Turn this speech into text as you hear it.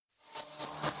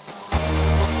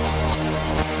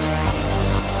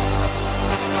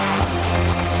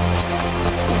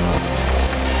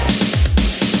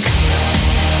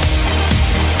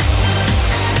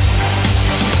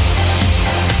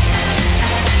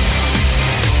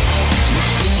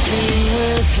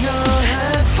your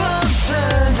headphones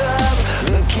turned up,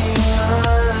 looking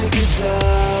like a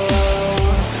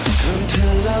doll. And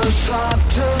pillow talk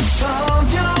to solve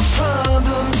your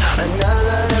problems,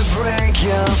 another to break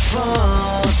your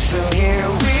fall. So here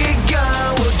we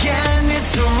go again,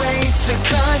 it's a race to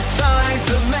cut ties,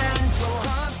 the mental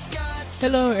hopscotch.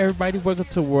 Hello, everybody. Welcome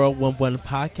to World 1-1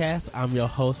 Podcast. I'm your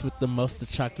host with the most, the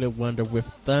chocolate wonder with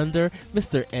thunder,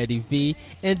 Mr. Eddie V.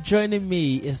 And joining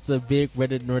me is the big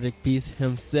red Nordic beast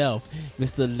himself,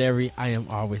 Mr. Larry. I am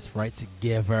always right to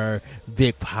give her,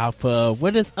 Big Papa.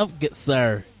 What is up, good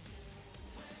sir?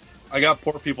 I got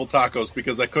poor people tacos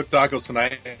because I cooked tacos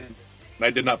tonight and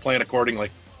I did not plan accordingly.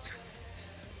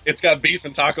 It's got beef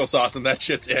and taco sauce and that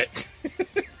shit's it.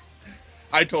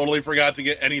 I totally forgot to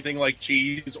get anything like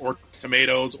cheese or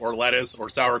tomatoes or lettuce or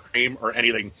sour cream or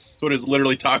anything. So it is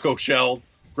literally taco shell,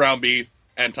 ground beef,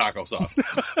 and taco sauce.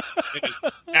 It is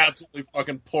absolutely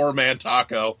fucking poor man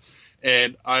taco.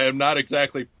 And I am not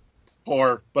exactly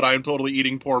poor, but I am totally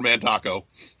eating poor man taco.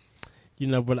 You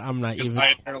know what? I'm not Because even.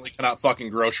 I apparently cannot fucking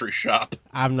grocery shop.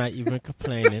 I'm not even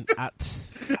complaining.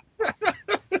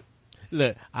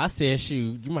 Look, I said,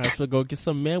 shoot, you might as well go get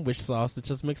some manwich sauce to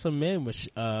just make some manwich,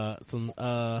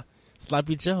 some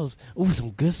Sloppy Joes. Ooh, some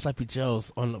good Sloppy Joes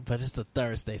but it's a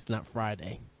Thursday, it's not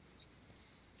Friday.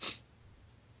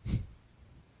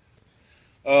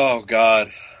 Oh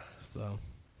God. So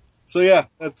yeah,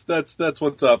 that's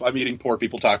what's up. I'm eating poor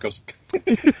people tacos.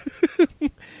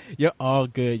 You're all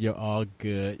good. You're all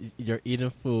good. You're eating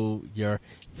food. You're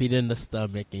feeding the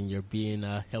stomach, and you're being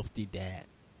a healthy dad.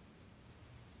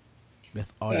 That's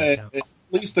all that counts.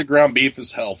 At least the ground beef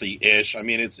is healthy-ish. I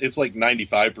mean, it's like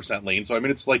 95% lean. So I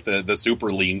mean, it's like the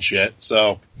super lean shit.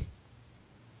 So.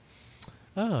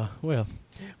 Oh, well,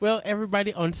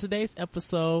 everybody, on today's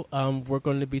episode, we're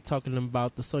going to be talking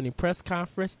about the Sony press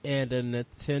conference and the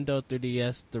Nintendo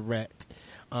 3DS Direct.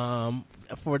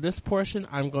 For this portion,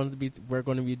 we're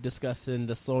going to be discussing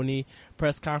the Sony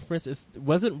press conference. It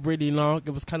wasn't really long. It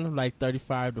was kind of like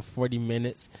 35 to 40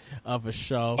 minutes of a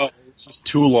show. Oh, it's just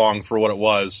too long for what it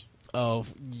was. Oh,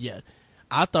 yeah.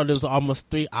 I thought it was almost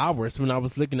 3 hours when I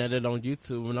was looking at it on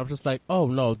YouTube, and I was just like, oh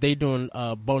no, they doing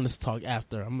bonus talk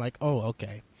after. I'm like, oh,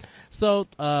 okay. So,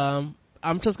 I'm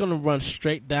just going to run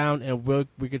straight down, and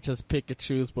we could just pick and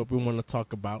choose what we want to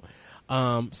talk about.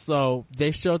 So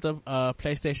they showed the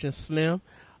PlayStation Slim,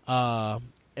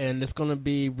 and it's going to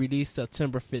be released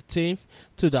September 15th,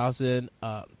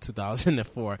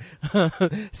 2004.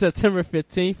 September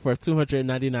 15th for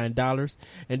 $299.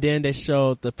 And then they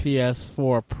showed the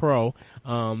PS4 Pro.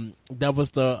 That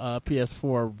was the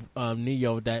PS4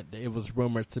 Neo that it was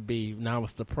rumored to be. Now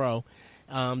it's the Pro.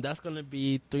 That's going to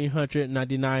be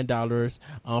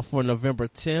 $399 for November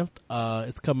 10th.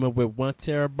 It's coming with 1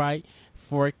 terabyte,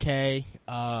 4K,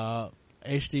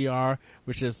 HDR,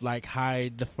 which is like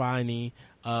high defining,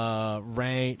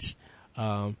 range.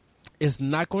 It's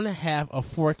not going to have a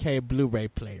 4K Blu-ray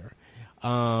player.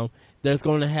 There's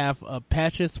going to have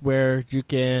patches where you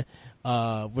can,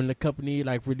 when the company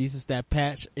like releases that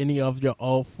patch, any of your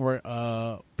old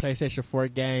PlayStation 4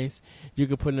 games, you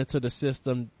can put it into the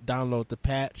system, download the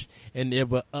patch, and it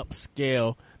will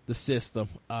upscale the system,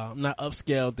 not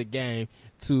upscale the game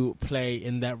to play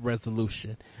in that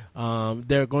resolution.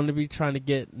 They're going to be trying to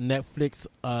get Netflix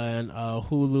and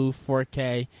Hulu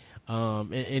 4K,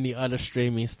 and any other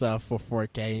streaming stuff for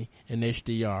 4K and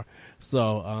HDR.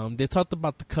 So they talked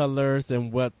about the colors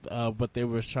and what they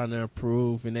were trying to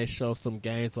improve, and they showed some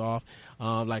games off,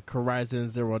 like Horizon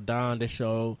Zero Dawn. They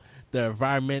showed the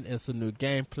environment and some new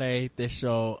gameplay. They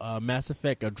show Mass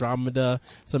Effect Andromeda,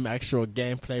 some actual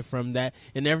gameplay from that,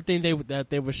 and everything that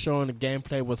they were showing the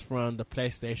gameplay was from the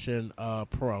PlayStation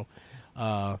Pro.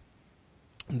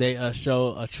 They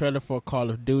show a trailer for Call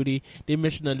of Duty. They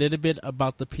mentioned a little bit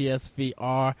about the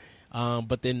PSVR,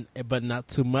 but not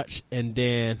too much. And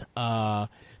then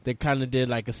they kind of did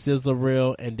like a sizzle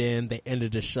reel, and then they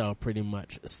ended the show pretty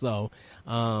much. So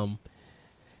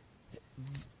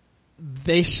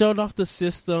they showed off the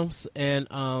systems, and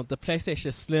the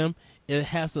PlayStation Slim, it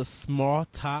has a small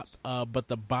top, but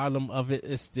the bottom of it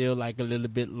is still like a little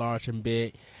bit large and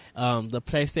big. The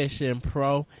PlayStation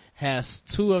Pro has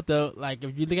 2 of the, like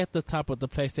if you look at the top of the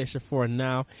PlayStation 4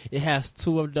 now, it has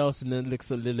 2 of those, and it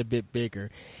looks a little bit bigger.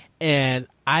 And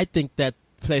I think that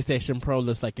PlayStation Pro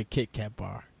looks like a Kit Kat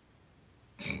bar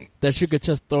that you could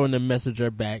just throw in the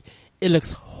messenger bag. It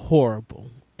looks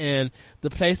horrible. And the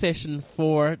PlayStation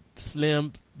 4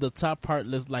 Slim, the top part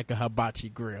looks like a hibachi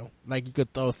grill. Like you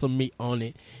could throw some meat on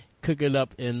it, cook it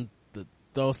up, and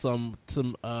throw some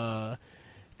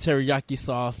teriyaki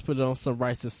sauce, put it on some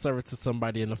rice, and serve it to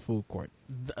somebody in the food court.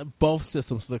 Both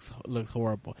systems looks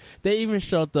horrible. They even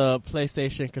showed the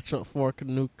PlayStation 4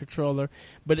 new controller,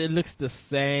 but it looks the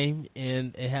same,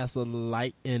 and it has a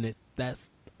light in it. That's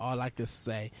all I can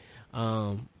say.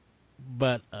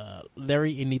 But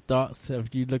Larry, any thoughts?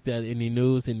 Have you looked at any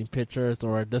news, any pictures,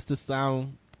 or does this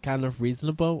sound kind of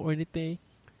reasonable or anything?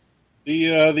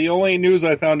 The only news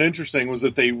I found interesting was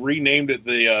that they renamed it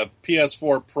the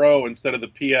PS4 Pro instead of the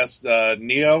PS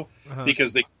Neo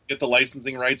because they get the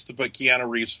licensing rights to put Keanu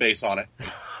Reeves' face on it.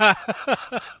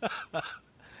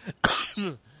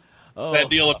 That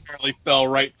deal apparently fell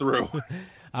right through.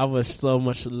 I would so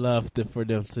much love for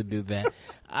them to do that.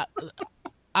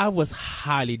 I was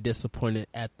highly disappointed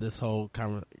at this whole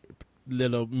kind of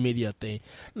little media thing.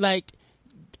 Like,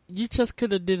 you just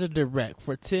could have did a direct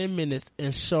for 10 minutes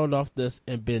and showed off this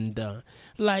and been done.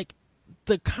 Like,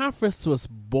 the conference was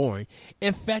boring.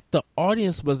 In fact, the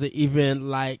audience wasn't even,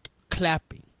 like,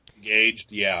 clapping.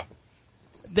 Engaged, yeah.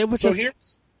 They were so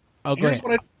just... here's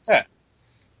what I said.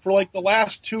 For, like, the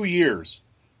last 2 years,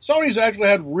 Sony's actually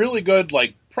had really good,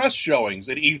 like, press showings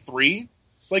at E3.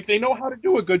 Like, they know how to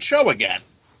do a good show again.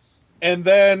 And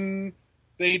then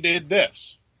they did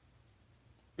this.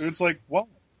 And it's like, well,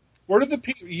 where did the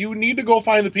people... You need to go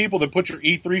find the people that put your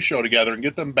E3 show together and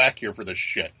get them back here for this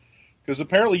shit. Because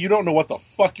apparently you don't know what the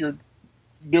fuck you're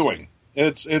doing.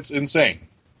 It's insane.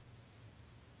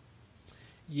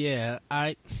 Yeah,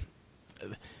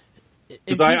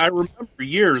 Because I remember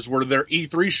years where their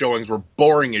E3 showings were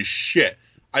boring as shit.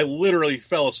 I literally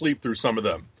fell asleep through some of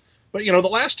them. But, you know, the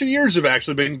last 2 years have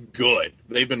actually been good.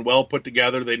 They've been well put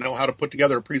together. They know how to put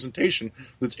together a presentation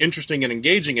that's interesting and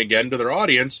engaging again to their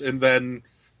audience. And then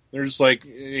there's like,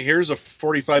 here's a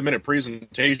 45-minute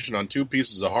presentation on 2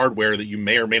 pieces of hardware that you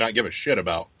may or may not give a shit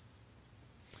about.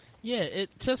 Yeah, it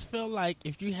just felt like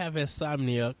if you have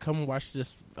insomnia, come watch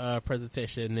this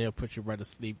presentation and they'll put you right to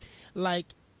sleep. Like,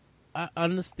 I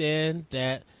understand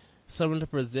that some of the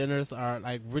presenters are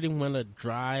like really want to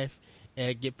drive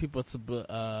and get people to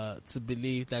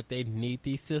believe that they need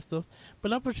these systems.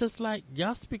 But I was just like,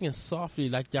 y'all speaking softly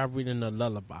like y'all reading a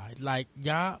lullaby. Like,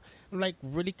 y'all, like,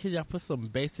 really, could y'all put some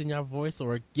bass in your voice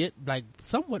or get, like,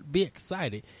 somewhat be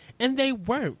excited? And they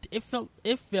weren't. It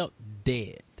felt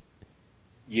dead.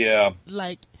 Yeah.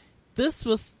 Like, this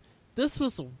was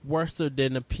worse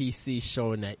than a PC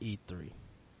showing at E3.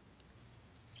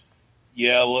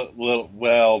 Yeah,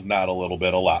 well, not a little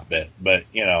bit, a lot bit, but,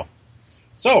 you know.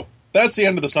 So, that's the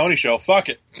end of the Sony show. Fuck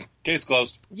it. Case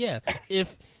closed. Yeah.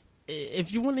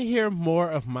 If you want to hear more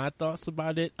of my thoughts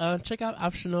about it, check out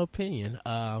Optional Opinion.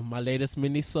 My latest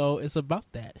mini-sode is about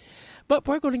that. But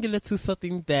we're going to get into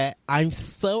something that I'm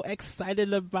so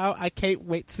excited about. I can't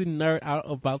wait to nerd out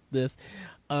about this.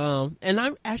 And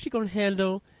I'm actually going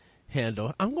to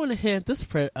I'm going to hand this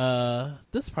part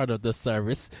of the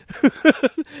service,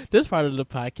 this part of the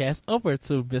podcast over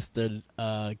to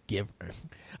Mr. Giver.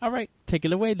 All right, take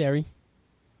it away, Larry.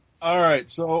 All right,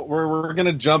 so we're going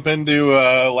to jump into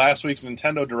last week's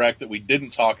Nintendo Direct that we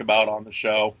didn't talk about on the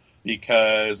show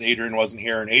because Adrian wasn't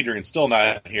here, and Adrian's still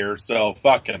not here, so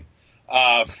fuck him.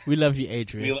 We love you,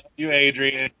 Adrian. We love you,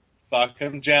 Adrian. Fuck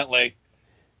him gently.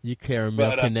 You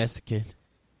caramel Connecticut.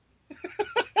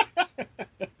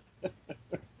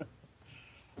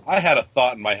 I had a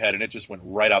thought in my head, and it just went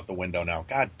right out the window now.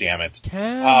 God damn it.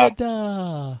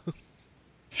 Canada.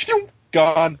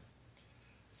 Gone.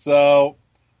 So,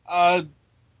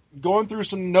 going through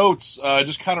some notes,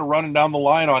 just kind of running down the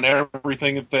line on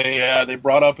everything that they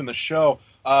brought up in the show.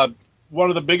 One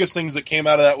of the biggest things that came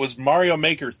out of that was Mario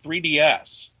Maker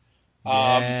 3DS.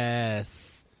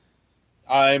 Yes.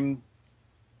 I'm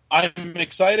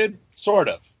excited, sort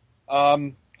of.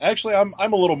 Actually, I'm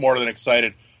a little more than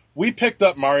excited. We picked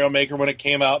up Mario Maker when it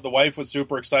came out. The wife was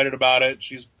super excited about it.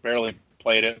 She's barely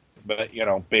played it, but, you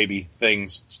know, baby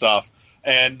things, stuff.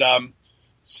 And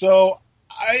so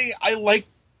I like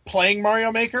playing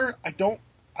Mario Maker.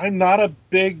 I'm not a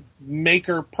big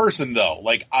Maker person, though.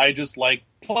 Like, I just like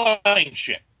playing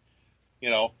shit. You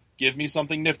know, give me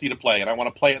something nifty to play, and I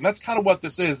want to play it. And that's kind of what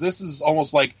this is. This is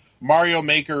almost like Mario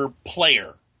Maker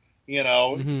Player. You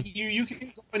know, you can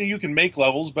go in and you can make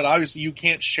levels, but obviously you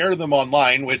can't share them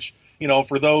online, which, you know,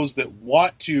 for those that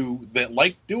that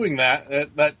like doing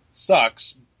that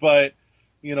sucks. But,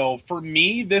 you know, for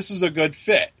me, this is a good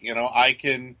fit. You know, I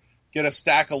can get a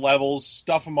stack of levels,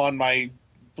 stuff them on my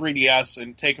 3DS,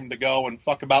 and take them to go and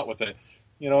fuck about with it.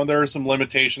 You know, and there are some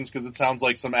limitations because it sounds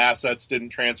like some assets didn't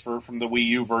transfer from the Wii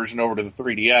U version over to the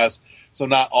 3DS, so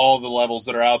not all the levels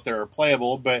that are out there are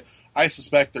playable, but I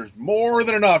suspect there's more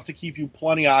than enough to keep you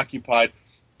plenty occupied.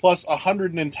 plus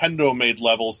 100 Nintendo-made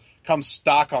levels come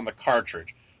stock on the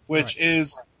cartridge, which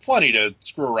is plenty to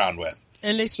screw around with.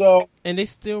 And they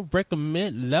still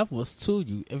recommend levels to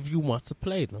you if you want to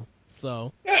play them.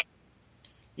 So yeah,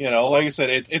 like I said,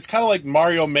 it's kind of like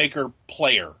Mario Maker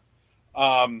Player,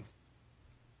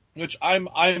 which I'm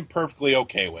perfectly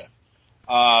okay with.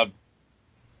 One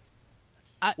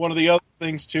of the other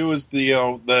things too is the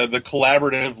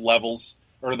collaborative levels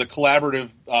or the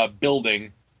collaborative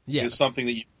building is something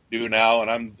that you can do now,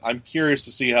 and I'm curious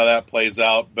to see how that plays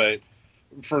out. But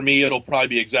for me, it'll probably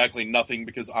be exactly nothing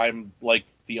because I'm like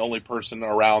the only person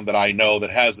around that I know that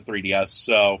has a 3DS.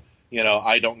 So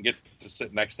I don't get to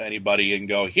sit next to anybody and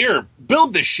go, here,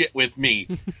 build this shit with me,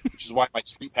 which is why my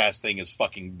Street Pass thing is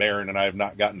fucking barren, and I have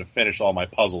not gotten to finish all my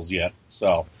puzzles yet.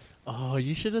 So. Oh,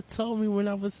 you should have told me when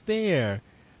I was there.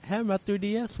 I had my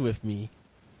 3DS with me.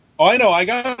 Oh, I know. I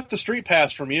got the Street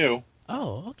Pass from you.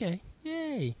 Oh, okay.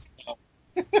 Yay.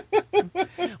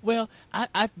 Well,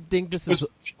 I think this is...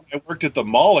 I worked at the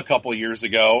mall a couple years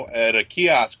ago at a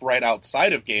kiosk right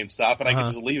outside of GameStop, and I could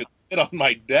just leave it sit on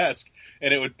my desk,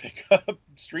 and it would pick up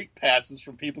Street Passes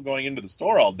from people going into the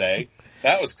store all day.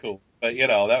 That was cool. But,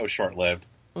 that was short-lived.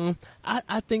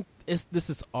 I think this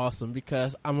is awesome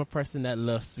because I'm a person that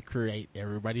loves to create.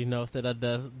 Everybody knows that I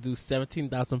do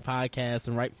 17,000 podcasts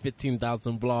and write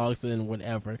 15,000 blogs and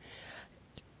whatever.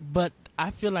 But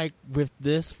I feel like with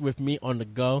me on the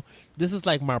go, this is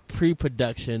like my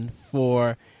pre-production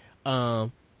for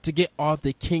to get all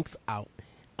the kinks out.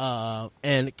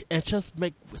 And just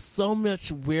make so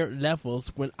much weird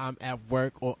levels when I'm at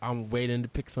work or I'm waiting to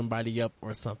pick somebody up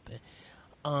or something.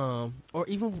 Or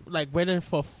even like waiting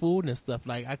for food and stuff.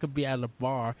 Like I could be at a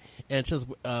bar and just,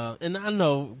 and I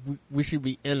know we should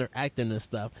be interacting and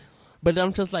stuff, but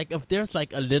I'm just like, if there's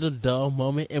like a little dull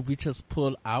moment and we just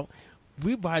pull out,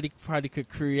 we probably could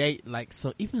create like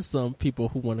some people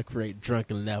who want to create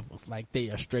drunken levels. Like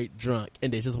they are straight drunk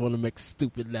and they just want to make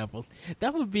stupid levels.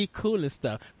 That would be cool and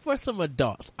stuff for some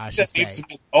adults, I should say. It's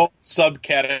all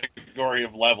subcategory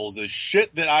of levels is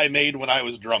shit that I made when I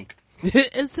was drunk.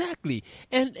 Exactly.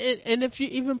 And if you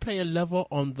even play a level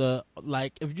on the,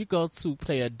 like, if you go to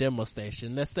play a demo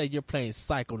station, let's say you're playing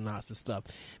Psychonauts and stuff,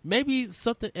 maybe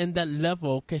something in that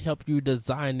level can help you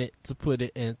design it to put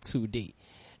it in 2D.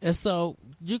 And so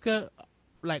you could,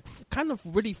 like, kind of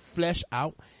really flesh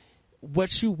out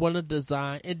what you want to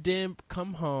design and then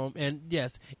come home. And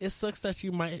yes, it sucks that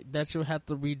you'll have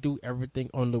to redo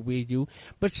everything on the Wii U,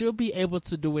 but you'll be able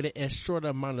to do it in a short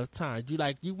amount of time.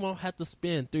 You won't have to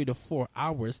spend 3 to 4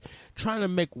 hours trying to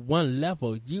make one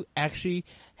level. You actually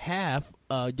have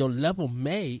your level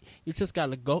made. You just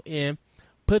got to go in,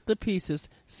 put the pieces,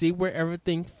 see where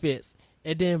everything fits,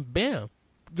 and then bam,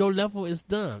 your level is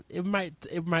done. It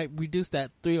might reduce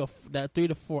that 3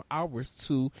 to 4 hours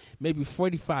to maybe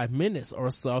 45 minutes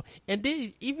or so. And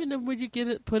then even when you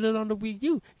put it on the Wii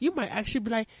U, you might actually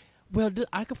be like, well,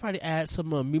 I could probably add some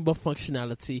amiibo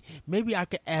functionality. Maybe I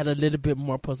could add a little bit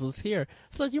more puzzles here.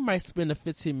 So you might spend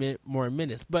 15 more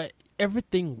minutes, but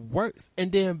everything works.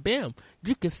 And then bam,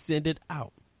 you can send it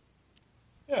out.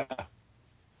 Yeah.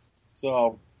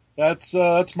 So that's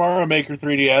Mario Maker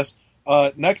 3DS.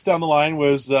 Next down the line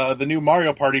was the new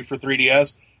Mario Party for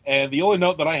 3DS, and the only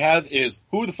note that I had is,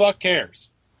 who the fuck cares?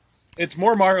 It's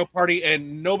more Mario Party,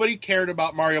 and nobody cared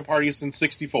about Mario Party since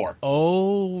 64.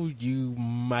 Oh, you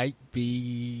might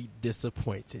be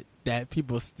disappointed that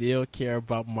people still care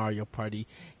about Mario Party.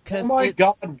 Oh my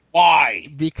god,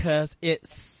 why? Because it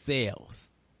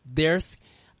sells.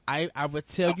 I would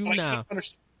tell you now.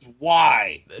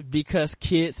 Why? Because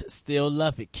kids still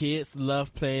love it. Kids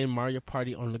love playing Mario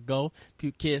Party on the go.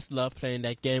 Kids love playing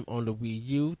that game on the Wii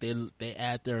U. They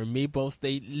add their amiibos.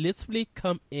 They literally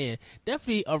come in.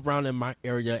 Definitely around in my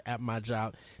area at my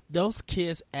job. Those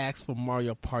kids ask for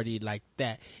Mario Party like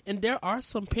that. And there are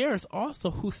some parents also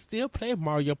who still play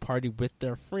Mario Party with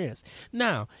their friends.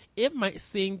 Now, it might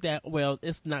seem that, well,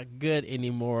 it's not good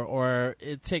anymore or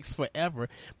it takes forever.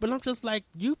 But I'm just like,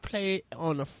 you play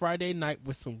on a Friday night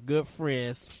with some good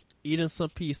friends, eating some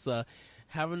pizza,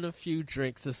 having a few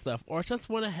drinks and stuff, or just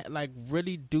want to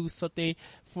really do something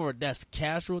that's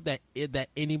casual that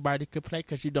anybody could play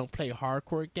because you don't play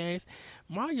hardcore games.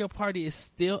 Mario Party is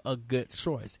still a good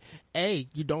choice. A,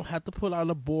 you don't have to pull out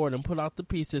a board and pull out the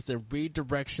pieces and read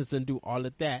directions and do all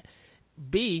of that.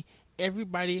 B,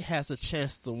 everybody has a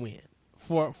chance to win.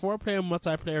 For four-player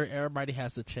multiplayer, everybody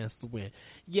has a chance to win.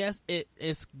 Yes,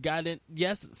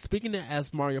 speaking it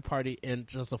as Mario Party in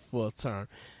just a full term.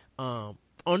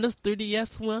 On this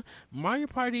 3DS one, Mario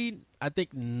Party, I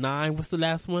think 9 was the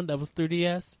last one that was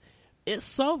 3DS. It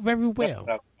sold very well.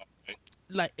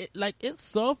 it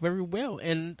sold very well,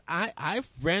 and I've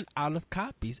ran out of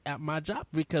copies at my job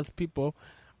because people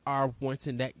are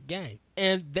wanting that game,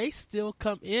 and they still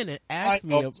come in and ask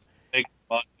me.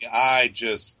 I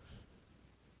just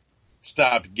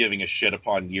stopped giving a shit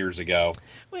upon years ago.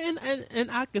 Well,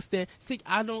 and I can stand. See,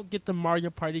 I don't get the Mario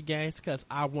Party games because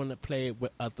I want to play it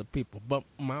with other people. But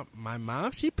my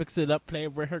mom, she picks it up, play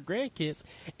it with her grandkids,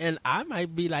 and I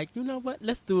might be like, you know what?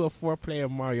 Let's do a 4-player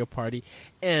Mario Party,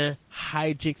 and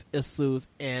hijinks ensues,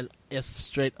 and it's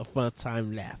straight a fun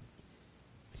time laugh.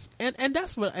 And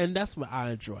that's what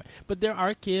I enjoy. But there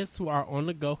are kids who are on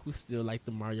the go who still like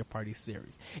the Mario Party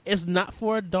series. It's not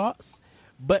for adults,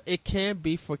 but it can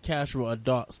be for casual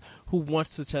adults who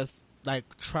wants to just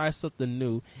like try something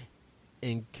new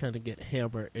and kind of get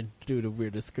hammered and do the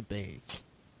weirdest thing.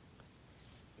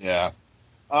 Yeah.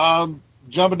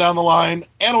 Jumping down the line,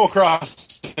 Animal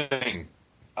Crossing.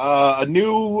 A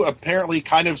new, apparently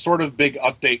kind of sort of big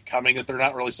update coming that they're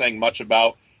not really saying much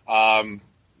about.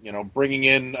 Bringing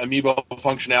in amiibo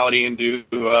functionality into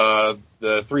the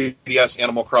 3DS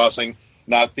Animal Crossing,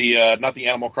 not the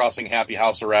Animal Crossing Happy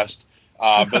House Arrest,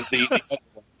 but the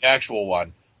actual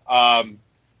one.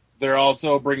 They're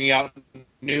also bringing out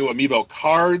new amiibo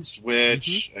cards,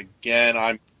 which again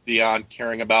I'm beyond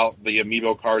caring about. The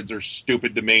amiibo cards are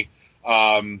stupid to me.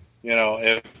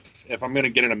 If I'm going to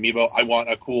get an amiibo, I want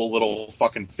a cool little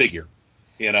fucking figure.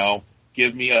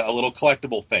 Give me a little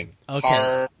collectible thing. Okay.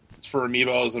 Cards for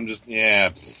amiibos, I'm just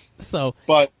So,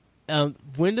 but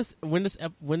when you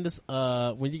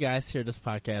guys hear this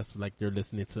podcast, like you're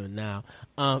listening to it now,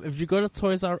 if you go to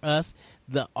Toys R Us,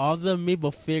 all the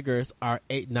amiibo figures are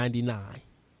 $8.99,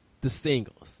 the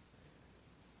singles.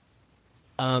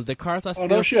 The cards are still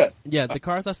no shit. Yeah, the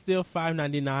cards are still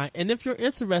 $5.99. And if you're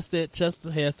interested, just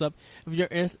a heads up, if you're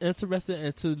interested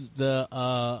into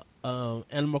the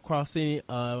Animal Crossing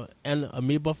and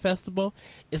Amiibo Festival,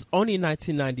 it's only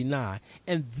 $19.99.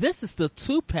 And this is the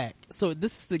 2-pack. So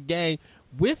this is the game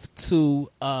with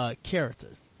 2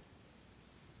 characters.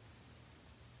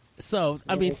 So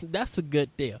I mean that's a good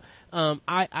deal.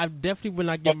 I definitely when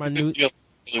I get my new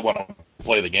really want to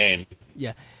play the game.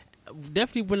 Yeah.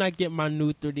 Definitely when I get my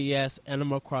new 3DS,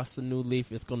 Animal Crossing New Leaf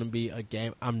is going to be a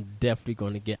game I'm definitely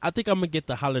going to get. I think I'm going to get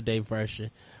the holiday version.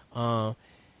 And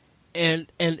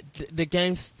the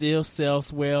game still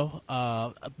sells well.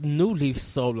 New Leaf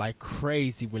sold like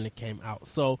crazy when it came out.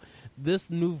 So this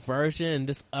new version and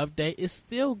this update is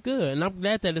still good. And I'm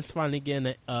glad that it's finally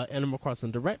getting an Animal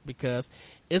Crossing Direct because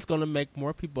it's going to make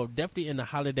more people definitely in the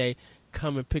holiday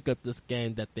come and pick up this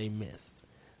game that they missed.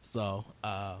 So,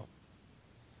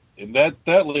 and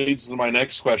that leads to my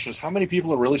next question: is how many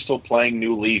people are really still playing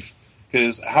New Leaf?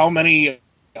 Because how many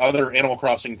other Animal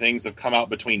Crossing things have come out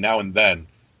between now and then?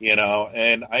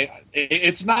 And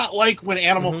it's not like when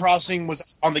Animal Crossing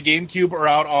was on the GameCube or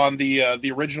out on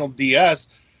the original DS,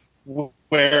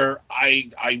 where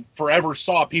I forever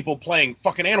saw people playing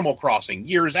fucking Animal Crossing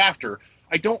years after.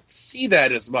 I don't see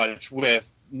that as much with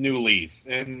New Leaf,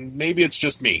 and maybe it's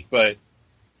just me, but.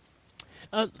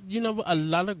 A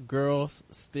lot of girls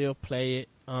still play it,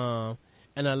 and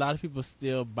a lot of people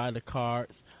still buy the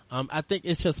cards. I think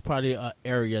it's just probably an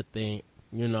area thing.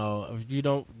 If you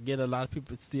don't see a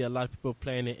lot of people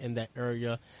playing it in that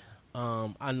area.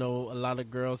 I know a lot of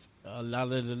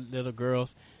the little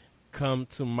girls come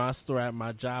to my store at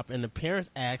my job, and the parents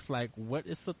ask, like, what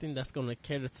is something that's going to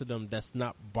cater to them that's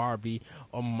not Barbie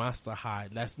or Monster High?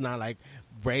 That's not like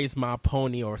Raise My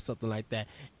Pony or something like that.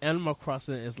 Animal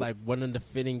Crossing is like one of the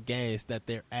fitting games that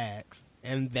they're asked.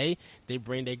 And they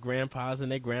bring their grandpas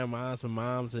and their grandmas and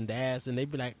moms and dads, and they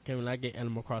be like, can I get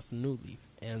Animal Crossing New Leaf?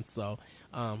 And so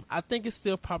I think it's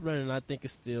still popular, and I think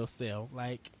it still sells.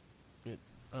 Like,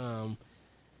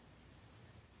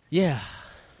 yeah.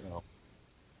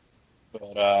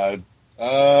 But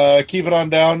keep it on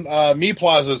down. Me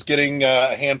Plaza's getting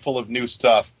a handful of new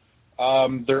stuff.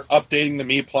 They're updating the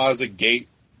Me Plaza gate.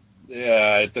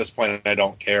 At this point, I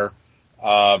don't care.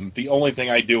 The only thing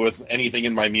I do with anything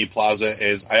in my Me Plaza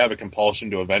is I have a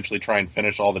compulsion to eventually try and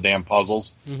finish all the damn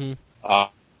puzzles. Mm-hmm.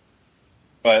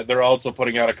 But they're also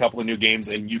putting out a couple of new games,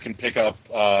 and you can pick up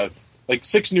like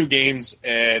 6 new games,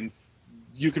 and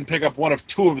you can pick up one of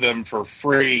 2 of them for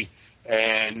free.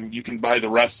 And you can buy the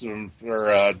rest of them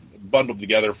for bundled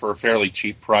together for a fairly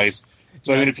cheap price.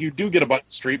 So, I mean, if you do get a bunch of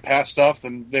Street Pass stuff,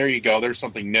 then there you go. There's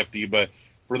something nifty. But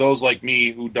for those like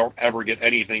me who don't ever get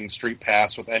anything Street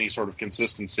Pass with any sort of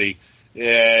consistency,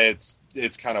 it's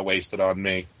kind of wasted on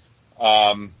me.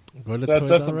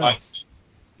 That's a nice.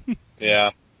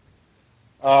 Yeah.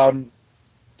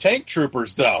 Tank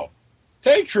Troopers, though.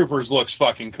 Tank Troopers looks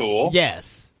fucking cool.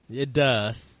 Yes, it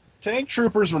does. Tank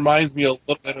Troopers reminds me a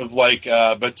little bit of like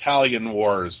Battalion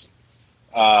Wars.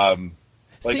 Like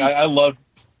See- I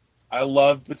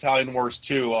loved Battalion Wars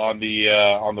 2 on the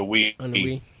Wii. On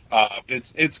the Wii.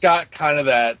 It's got kind of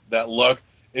that look.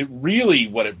 It really,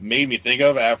 what it made me think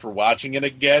of after watching it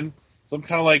again. So I'm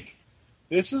kind of like,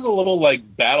 this is a little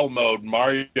like battle mode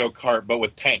Mario Kart, but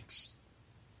with tanks.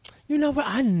 You know what?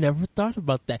 I never thought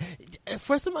about that.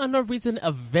 For some unknown reason,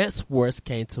 Advance Wars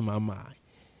came to my mind.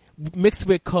 Mixed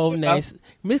with Codenames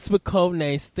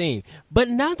theme. But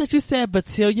now that you said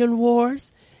Battalion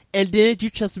Wars, and then you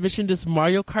just mentioned this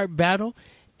Mario Kart battle,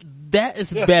 that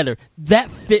is better. That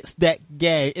fits that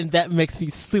game, and that makes me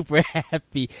super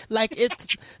happy. Like it's,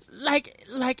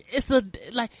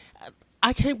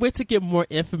 I can't wait to get more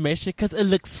information because it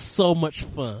looks so much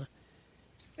fun.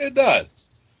 It does.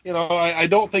 You know, I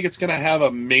don't think it's going to have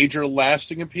a major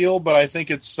lasting appeal, but I think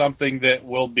it's something that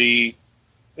will be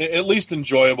at least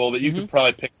enjoyable, that you could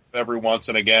probably pick up every once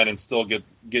and again and still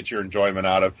get your enjoyment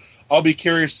out of. I'll be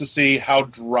curious to see how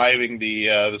driving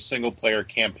the single player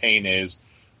campaign is.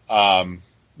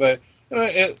 But you know,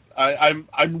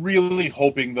 I'm really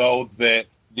hoping though that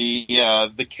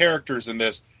the characters in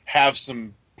this have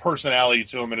some personality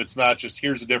to them, and it's not just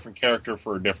here's a different character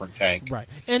for a different tank. Right.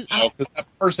 And because that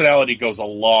personality goes a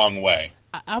long way.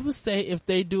 I would say if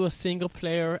they do a single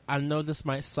player, I know this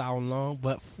might sound long,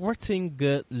 but 14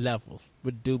 good levels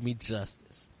would do me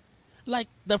justice. Like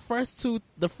the first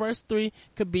three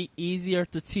could be easier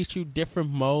to teach you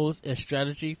different modes and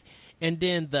strategies, and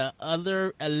then the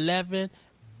other 11,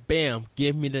 bam,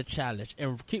 give me the challenge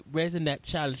and keep raising that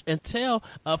challenge and tell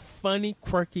a funny,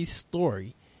 quirky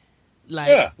story.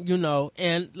 Like, you know,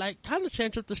 and like kind of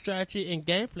change up the strategy and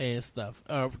gameplay and stuff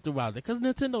throughout it, because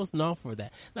Nintendo's known for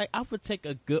that. Like, I would take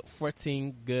a good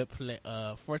 14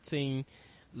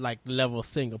 like level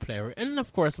single player, and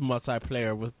of course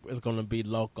multiplayer is going to be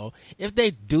local. If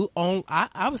they do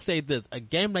I would say this: a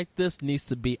game like this needs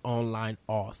to be online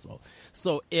also.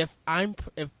 So if I'm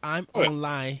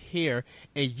online here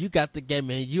and you got the game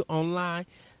and you online,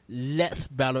 let's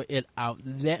battle it out.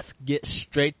 Let's get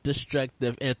straight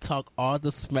destructive and talk all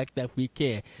the smack that we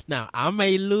can. Now, I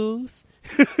may lose,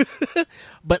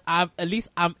 but at least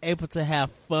I'm able to have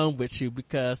fun with you,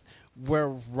 because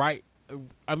we're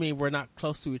not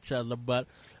close to each other, but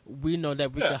we know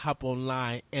that we can hop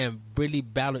online and really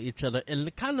battle each other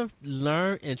and kind of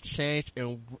learn and change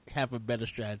and have a better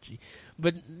strategy.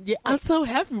 But yeah, I'm so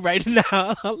happy right now.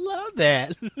 I love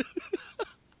that.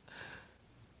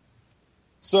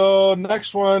 So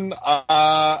next one,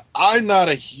 I'm not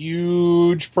a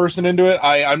huge person into it.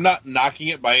 I'm not knocking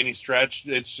it by any stretch.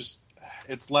 It's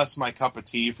less my cup of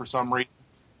tea for some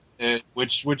reason,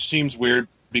 which seems weird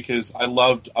because I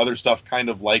loved other stuff kind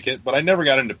of like it, but I never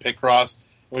got into Picross.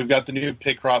 We've got the new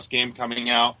Picross game coming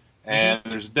out, and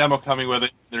there's a demo coming with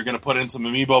it. They're going to put in some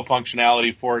amiibo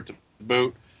functionality for it to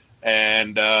boot,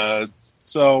 and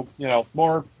so, you know,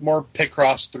 more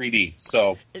Picross 3D.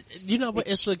 So, you know what?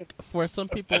 For some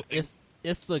people,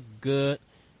 it's a good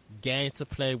game to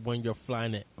play when you're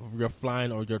flying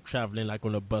or you're traveling like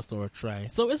on a bus or a train.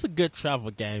 So it's a good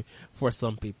travel game for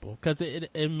some people because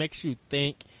it makes you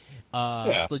think.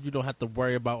 So you don't have to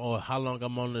worry about how long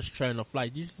I'm on this train or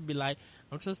flight. You just be like,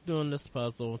 I'm just doing this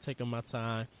puzzle, taking my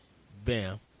time,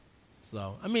 bam.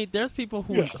 So I mean, there's people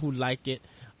who like it.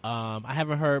 I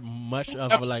haven't heard much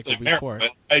of like a report.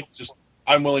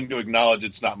 I'm willing to acknowledge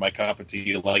it's not my cup of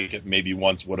tea like it maybe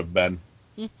once would have been.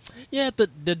 Yeah,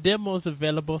 the demo is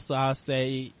available, so I'll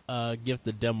say give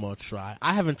the demo a try.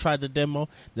 I haven't tried the demo,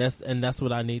 that's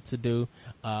what I need to do.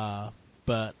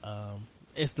 But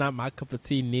it's not my cup of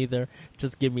tea neither.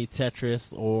 Just give me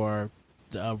Tetris or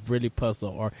really puzzle,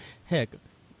 or heck,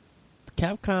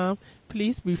 Capcom,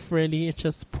 please be friendly and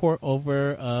just port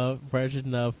over a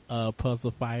version of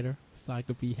Puzzle Fighter so I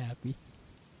could be happy.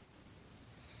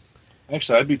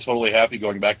 Actually, I'd be totally happy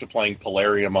going back to playing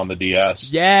Polarium on the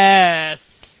DS.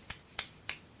 Yes!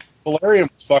 Polarium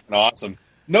was fucking awesome.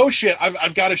 No shit,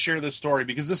 I've got to share this story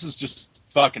because this is just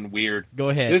fucking weird. Go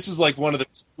ahead. This is like one of the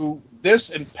two, this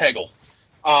and Peggle.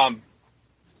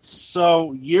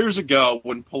 So years ago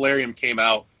when Polarium came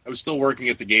out, I was still working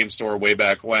at the game store way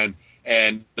back when,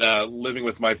 and living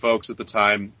with my folks at the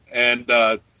time. And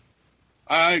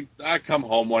I come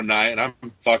home one night and I'm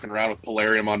fucking around with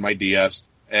Polarium on my DS,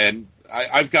 and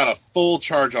I've got a full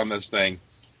charge on this thing.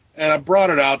 And I brought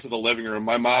it out to the living room.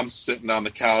 My mom's sitting on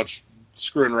the couch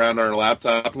screwing around on her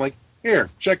laptop. I'm like, here,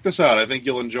 check this out. I think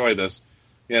you'll enjoy this.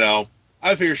 You know,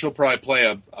 I figure she'll probably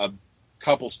play a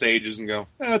couple stages and go,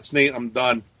 that's neat, I'm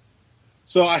done.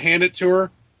 So I hand it to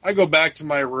her. I go back to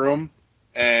my room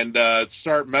and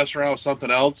start messing around with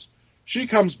something else. She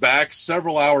comes back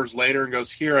several hours later and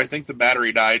goes, "Here, I think the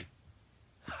battery died."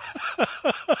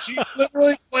 She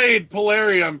literally played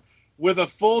Polarium with a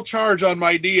full charge on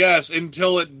my DS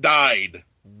until it died.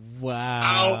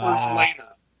 Wow. Hours later.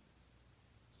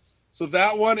 So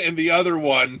that one and the other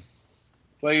one,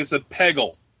 like I said,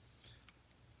 Peggle.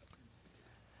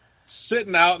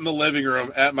 Sitting out in the living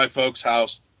room at my folks'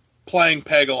 house, playing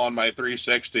Peggle on my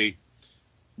 360.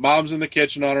 Mom's in the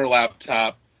kitchen on her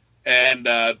laptop, and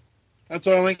that's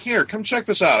why I'm like, "Here, come check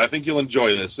this out. I think you'll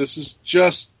enjoy this. This is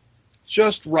just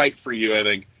right for you, I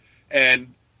think."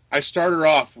 And I started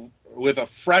off with a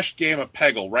fresh game of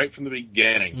Peggle right from the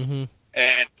beginning. Mm-hmm.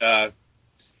 And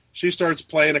she starts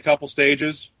playing a couple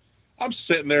stages. I'm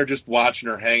sitting there just watching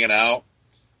her hanging out.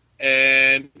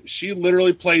 And she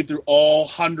literally played through all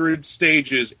 100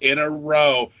 stages in a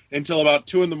row until about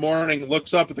 2 a.m,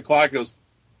 looks up at the clock and goes,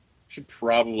 "Should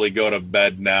probably go to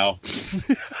bed now."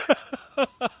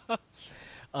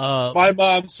 My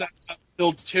mom sat up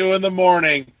till 2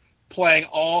 a.m. playing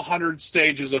all 100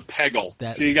 stages of Peggle.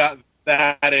 She got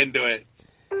that into it.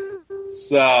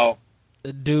 So,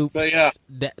 dude, but yeah,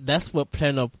 that's what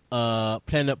Planet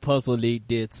Puzzle League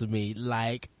did to me.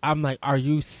 Like, I'm like, are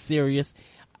you serious?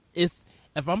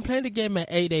 If I'm playing the game at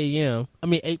 8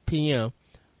 p.m.,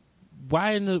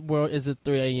 why in the world is it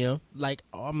 3 a.m.? Like,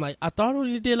 I'm like, I thought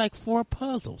we did like 4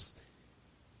 puzzles.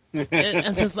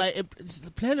 and just like,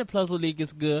 Planet Puzzle League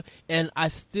is good, and I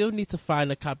still need to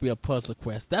find a copy of Puzzle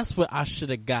Quest. That's what I should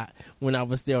have got when I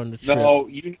was there on the trip. No,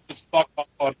 you need to fuck off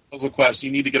on Puzzle Quest.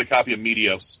 You need to get a copy of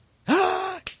Meteos.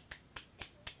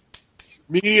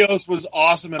 Meteos was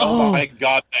awesome, and oh my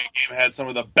god, that game had some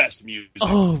of the best music.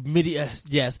 Oh, Meteos,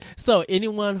 yes. So,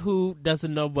 anyone who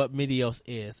doesn't know what Meteos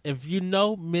is, if you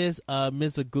know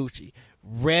Mizuguchi,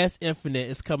 Res Infinite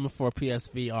is coming for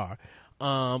PSVR.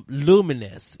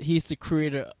 Luminous, he's the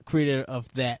creator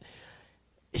of that.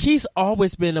 He's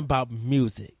always been about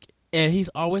music, and he's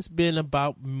always been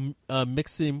about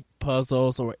mixing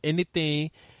puzzles or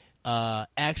anything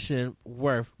action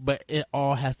worth, but it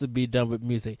all has to be done with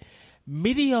music.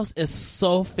 Meteos is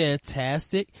so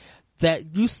fantastic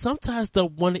that you sometimes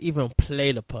don't want to even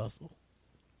play the puzzle.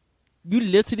 You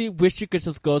literally wish you could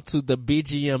just go to the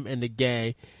BGM in the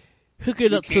game, hook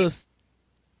it up to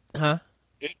It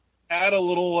had a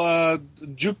little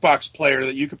jukebox player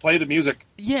that you could play the music.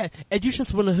 Yeah, and you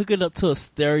just want to hook it up to a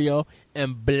stereo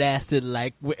and blast it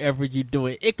like wherever you're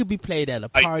doing. It could be played at a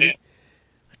party.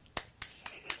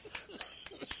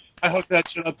 I hooked that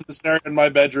shit up to the stereo in my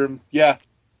bedroom. Yeah.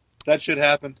 That should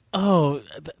happen. Oh,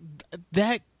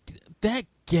 that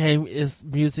game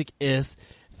music is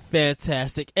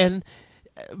fantastic. And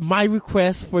my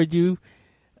request for you,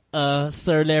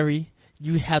 Sir Larry,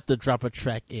 you have to drop a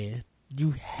track in.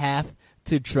 You have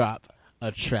to drop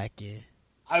a track in.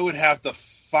 I would have to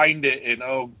find it, and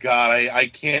oh god,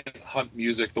 I can't hunt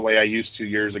music the way I used to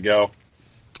years ago.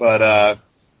 But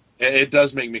it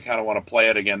does make me kind of want to play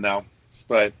it again now.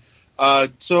 But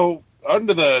so.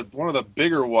 One of the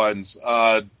bigger ones,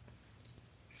 as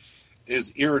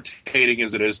irritating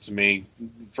as it is to me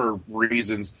for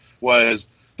reasons, was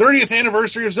 30th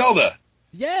anniversary of Zelda.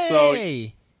 Yay! So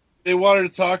they wanted to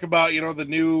talk about, the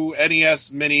new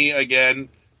NES Mini again,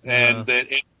 and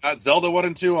that it got Zelda 1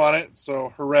 and 2 on it,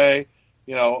 so hooray.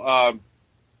 A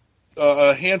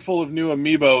handful of new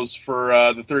amiibos for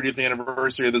the 30th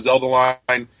anniversary of the Zelda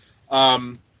line.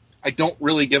 I don't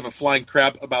really give a flying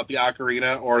crap about the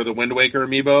Ocarina or the Wind Waker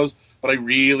amiibos, but I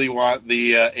really want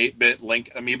the 8-bit Link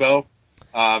amiibo,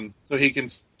 so he can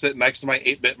sit next to my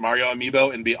 8-bit Mario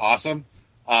amiibo and be awesome.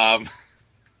 But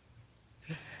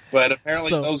apparently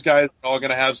those guys are all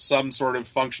going to have some sort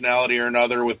of functionality or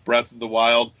another with Breath of the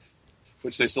Wild,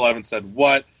 which they still haven't said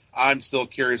what. I'm still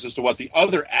curious as to what the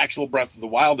other actual Breath of the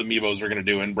Wild amiibos are going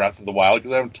to do in Breath of the Wild,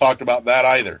 because I haven't talked about that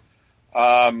either.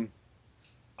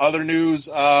 Other news,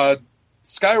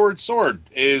 Skyward Sword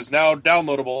is now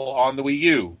downloadable on the Wii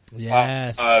U.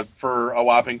 Yes. For a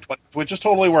whopping $20, which is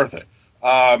totally worth it.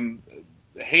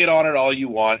 Hate on it all you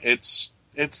want. It's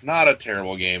not a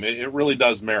terrible game. It really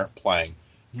does merit playing.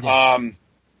 Yes.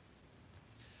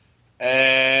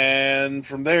 And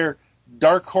from there,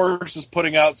 Dark Horse is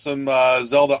putting out some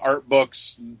Zelda art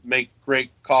books, make great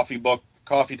coffee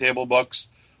table books.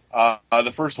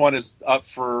 The first one is up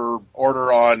for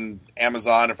order on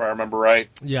Amazon, if I remember right.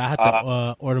 Yeah, I have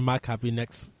to order my copy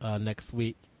next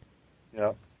week.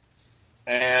 Yeah.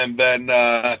 And then,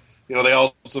 they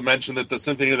also mentioned that the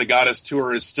Symphony of the Goddess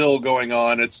tour is still going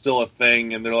on. It's still a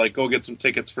thing, and they're like, go get some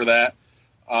tickets for that.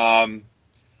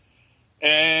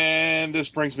 And this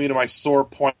brings me to my sore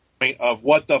point of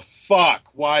what the fuck?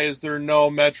 Why is there no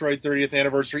Metroid 30th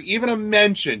anniversary? Even a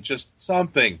mention, just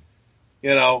something.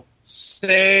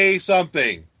 Say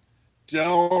something.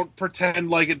 Don't pretend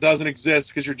like it doesn't exist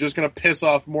because you're just going to piss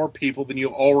off more people than you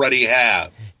already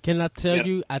have. Can I tell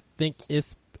you? I think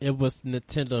it was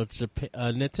Nintendo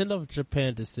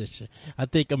Japan decision. I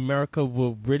think America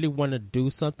will really want to do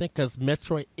something because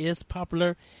Metroid is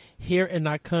popular here in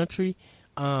our country.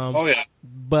 Oh yeah,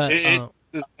 but it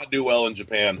does not do well in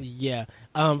Japan. Yeah,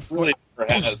 Really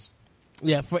never has.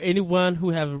 Yeah, for anyone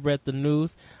who haven't read the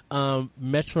news,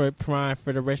 Metroid Prime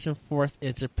Federation Force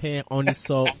in Japan only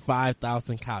sold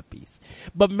 5,000 copies.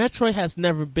 But Metroid has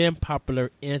never been popular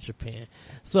in Japan.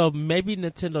 So maybe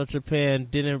Nintendo Japan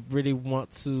didn't really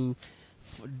want to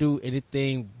do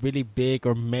anything really big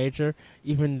or major,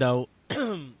 even though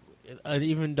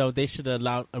they should have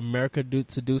allowed America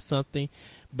to do something.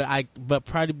 But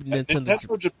probably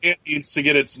Nintendo Japan needs to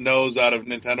get its nose out of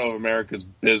Nintendo of America's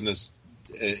business.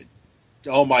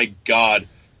 Oh my God.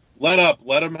 Let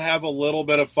them have a little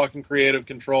bit of fucking creative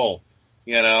control.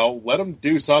 Let them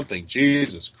do something.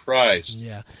 Jesus Christ.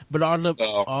 Yeah. But all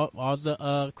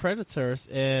the creditors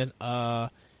and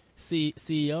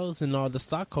CEOs and all the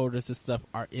stockholders and stuff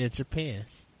are in Japan.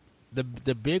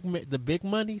 The big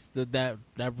monies that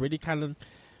really kind of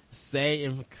say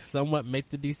and somewhat make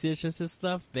the decisions and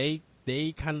stuff, they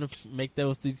kind of make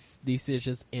those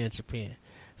decisions in Japan.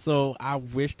 So I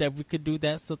wish that we could do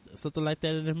that, something like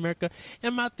that in America.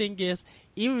 And my thing is,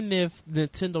 even if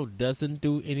Nintendo doesn't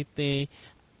do anything,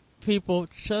 people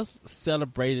just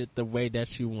celebrate it the way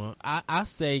that you want. I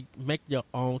say make your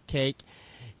own cake.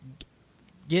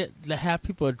 Have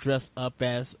people dress up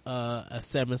as a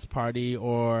Samus party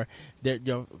or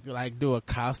do a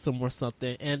costume or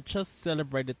something and just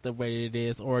celebrate it the way it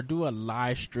is, or do a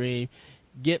live stream.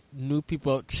 Get new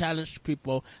people, challenge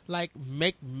people,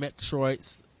 make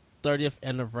Metroid's 30th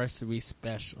anniversary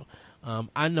special.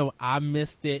 I know I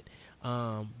missed it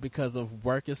because of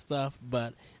work and stuff,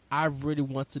 but I really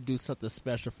want to do something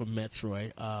special for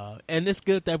Metroid. And it's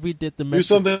good that we did the Metroid. Do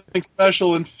something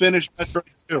special and finish Metroid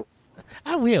 2.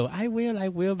 I will,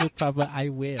 Miss Papa, I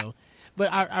will.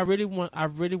 But I really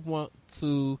want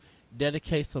to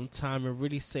dedicate some time and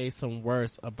really say some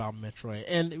words about Metroid.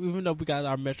 And even though we got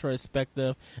our Metroid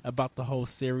perspective about the whole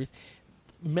series,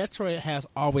 Metroid has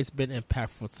always been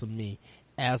impactful to me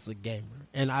as a gamer.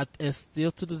 And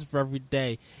still to this very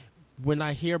day, when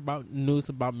I hear about news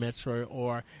about Metroid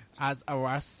or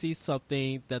I see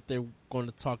something that they're going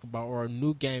to talk about or a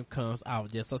new game comes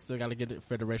out, yes, I still got to get it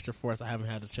Federation Force. I haven't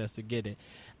had a chance to get it.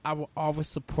 I will always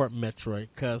support Metroid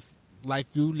because, like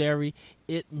you, Larry,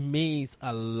 it means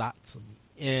a lot to me,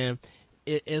 and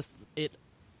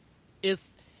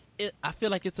I feel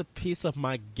like it's a piece of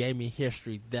my gaming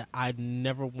history that I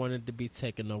never wanted to be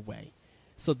taken away.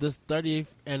 So this 30th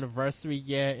anniversary,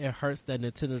 yeah, it hurts that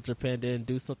Nintendo Japan didn't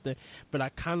do something, but I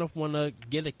kind of want to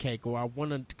get a cake, or I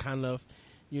want to kind of,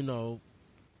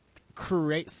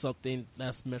 create something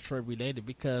that's Metroid related,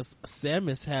 because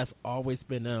Samus has always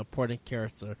been an important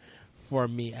character for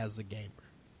me as a gamer.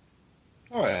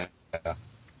 Oh yeah.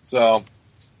 So,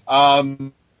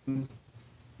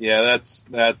 yeah,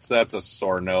 that's a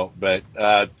sore note. But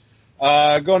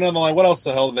going down the line, what else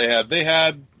the hell did they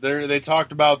have? They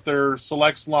talked about their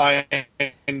Selects line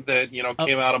that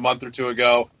came out a month or two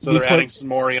ago. So they're adding some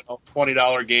more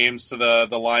 $20 games to the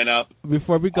lineup.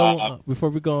 Before we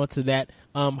go on to that,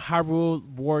 Hyrule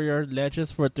Warrior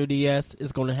Legends for 3DS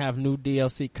is going to have new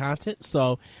DLC content.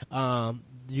 So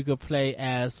you can play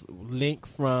as Link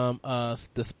from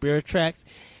the Spirit Tracks,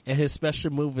 and his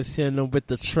special move is hitting him with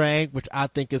the train, which I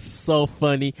think is so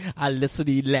funny. I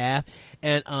literally laugh.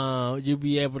 And you'll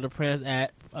be able to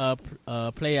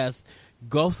play as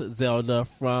Ghost Zelda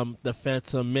from the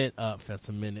Phantom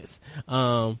Menace.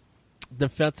 The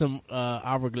Phantom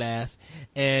Hourglass,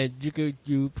 and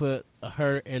you put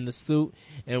her in the suit,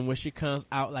 and when she comes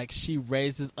out, she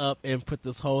raises up and put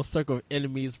this whole circle of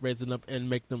enemies raising up and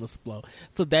make them explode.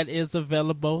 So that is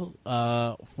available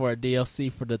for a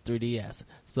DLC for the 3DS.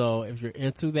 So if you're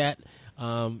into that,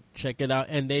 check it out.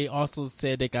 And they also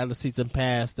said they got a season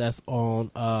pass that's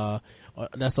on a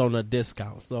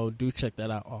discount. So do check that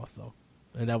out also.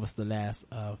 And that was the last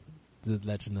of The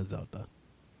Legend of Zelda.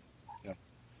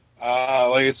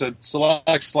 Like I said,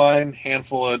 Selects line,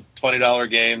 handful of $20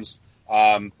 games.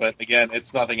 But again,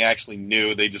 it's nothing actually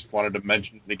new. They just wanted to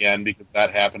mention it again because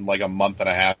that happened a month and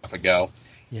a half ago.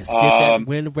 Yes, get that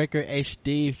Wind Waker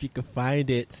HD if you can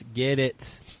find it. Get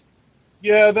it.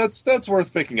 Yeah, that's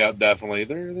worth picking up, definitely.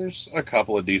 There's a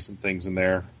couple of decent things in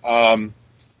there. And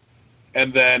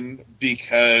then,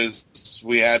 because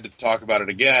we had to talk about it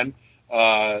again,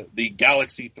 the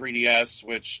Galaxy 3DS,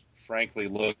 which frankly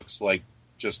looks like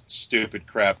just stupid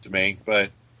crap to me,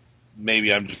 but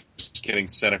maybe I'm just getting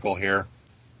cynical here.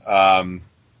 So,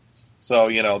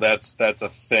 that's a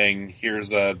thing.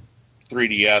 Here's a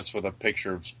 3DS with a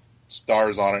picture of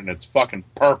stars on it, and it's fucking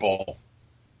purple.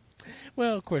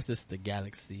 Well, of course, it's the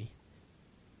Galaxy.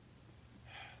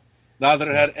 Not that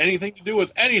it had anything to do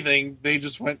with anything. They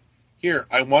just went, here,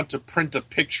 I want to print a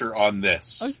picture on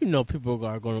this. Oh, people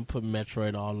are going to put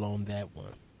Metroid all on that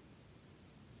one.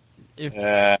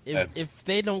 If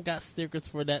they don't got stickers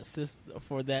for that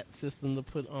system to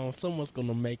put on, someone's going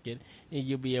to make it, and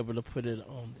you'll be able to put it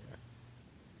on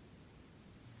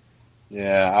there.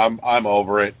 Yeah, I'm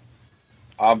over it.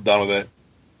 I'm done with it.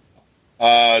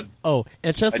 And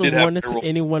just a warning to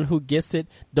anyone who gets it,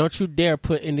 don't you dare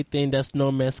put anything that's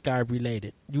No Man's Sky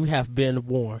related. You have been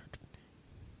warned.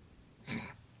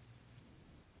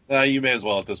 You may as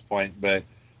well at this point, but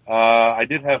I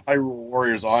did have Hyrule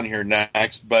Warriors on here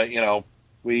next, but,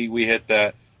 we hit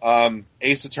that.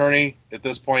 Ace Attorney, at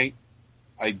this point,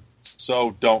 I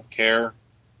so don't care.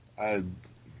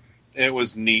 It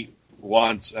was neat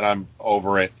once, and I'm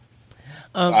over it.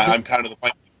 I'm kind of the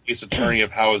point with Ace Attorney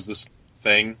of how is this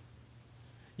thing.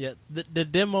 Yeah, the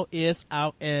demo is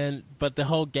out, but the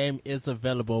whole game is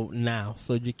available now,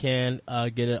 so you can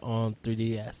get it on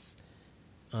 3DS.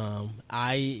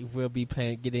 I will be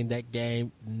getting that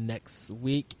game next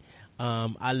week.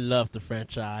 I love the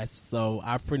franchise, so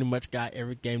I pretty much got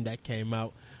every game that came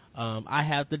out. I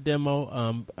have the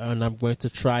demo, and I'm going to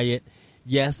try it.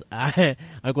 Yes, I'm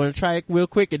going to try it real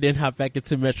quick and then hop back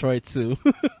into Metroid 2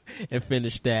 and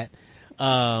finish that.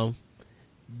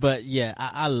 But yeah,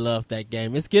 I love that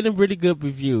game. It's getting really good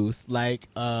reviews, like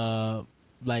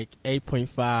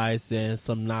 8.5s and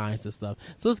some 9s and stuff.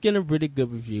 So it's getting really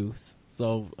good reviews.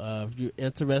 So if you're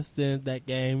interested in that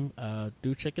game,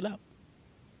 do check it out.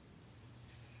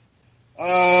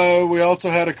 We also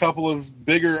had a couple of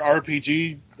bigger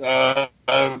RPG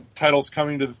titles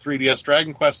coming to the 3DS.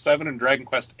 Dragon Quest 7 and Dragon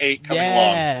Quest 8 coming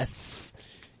along.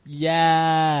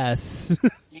 Yes.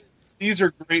 These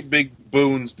are great big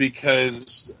boons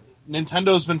because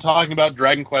Nintendo's been talking about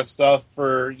Dragon Quest stuff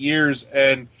for years,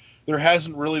 and there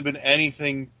hasn't really been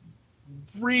anything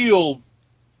real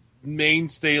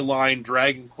mainstay line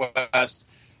Dragon Quest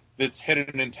that's hit a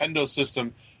Nintendo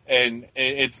system, and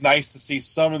it's nice to see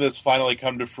some of this finally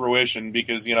come to fruition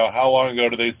because, how long ago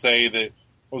did they say that,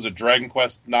 what was it, Dragon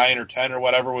Quest 9 or 10 or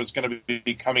whatever was going to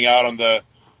be coming out on the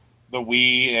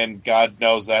Wii, and God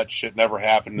knows that shit never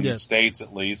happened in the States,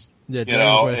 at least. Yeah,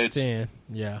 Dragon Quest 10.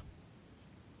 Yeah.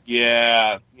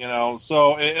 Yeah,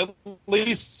 so at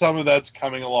least some of that's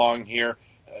coming along here.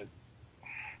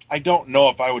 I don't know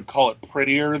if I would call it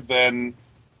prettier than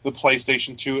the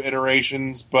PlayStation 2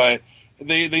 iterations, but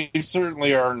they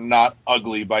certainly are not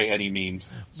ugly by any means.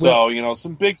 So,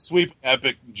 some big sweep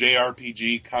epic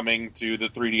JRPG coming to the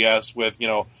 3DS with,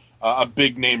 a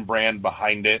big name brand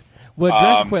behind it. Well,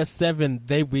 Dragon Quest 7,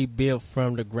 they rebuilt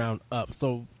from the ground up.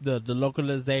 So the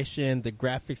localization, the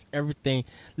graphics, everything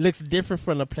looks different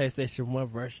from the PlayStation 1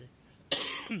 version.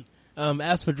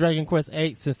 As for Dragon Quest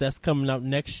 8, since that's coming out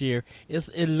next year,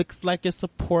 it looks like it's a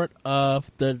port of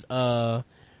the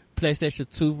PlayStation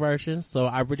 2 version. So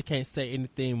I really can't say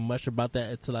anything much about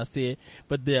that until I see it.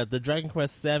 But the Dragon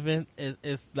Quest 7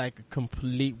 is like a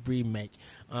complete remake.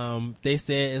 They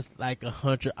said it's like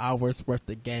 100 hours worth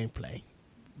of gameplay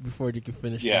before you can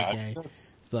finish that game.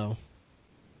 So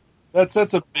that's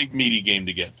a big meaty game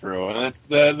to get through, and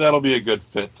that'll be a good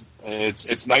fit.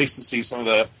 It's nice to see some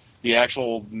of the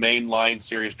actual mainline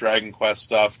series Dragon Quest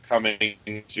stuff coming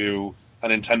to a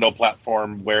Nintendo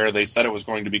platform where they said it was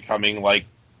going to be coming like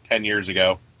 10 years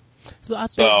ago. So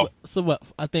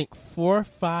I think 4,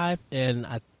 5, and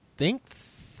I think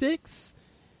 6.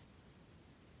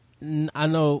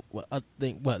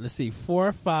 Let's see,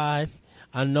 4, 5.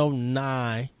 I know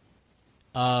 9,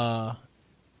 and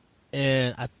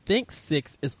I think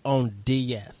 6 is on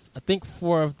DS. I think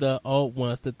 4 of the old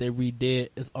ones that they redid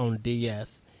is on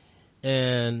DS,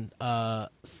 and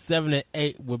 7 and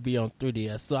 8 will be on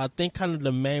 3DS. So I think kind of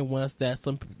the main ones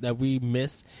that we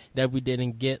missed, that we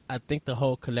didn't get, I think the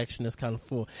whole collection is kind of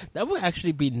full. That would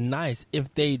actually be nice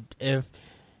if they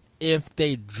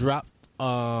dropped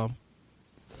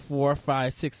 4,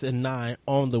 5, 6, and 9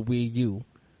 on the Wii U.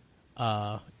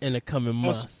 In the coming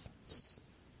months.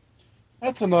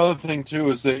 That's another thing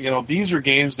too, is that these are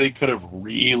games they could have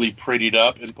really prettied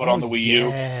up and put on the Wii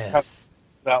U.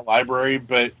 That library,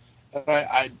 but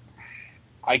I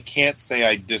can't say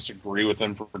I disagree with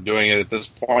them for doing it at this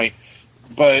point.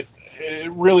 But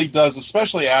it really does,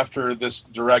 especially after this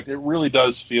Direct, it really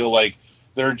does feel like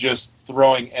they're just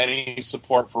throwing any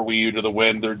support for Wii U to the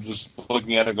wind. They're just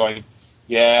looking at it going,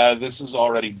 yeah, this is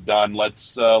already done.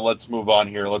 Let's move on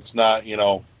here. Let's not,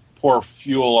 pour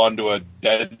fuel onto a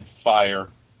dead fire.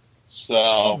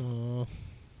 So,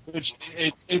 which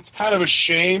it's kind of a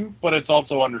shame, but it's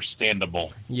also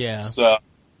understandable. Yeah. So,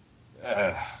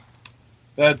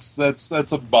 that's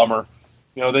a bummer.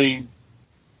 I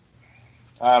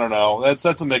don't know. That's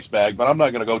a mixed bag, but I'm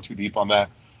not going to go too deep on that.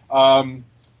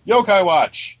 Yokai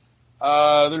Watch.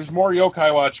 There's more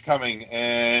Yokai Watch coming,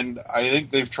 and I think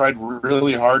they've tried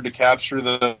really hard to capture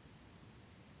the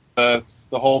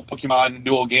whole Pokemon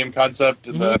dual game concept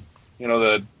and the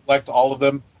collect all of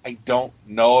them. I don't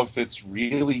know if it's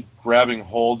really grabbing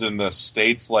hold in the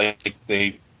States like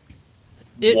they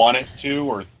want it to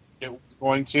or it was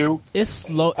going to. It's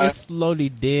slowly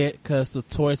dead because the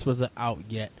toys wasn't out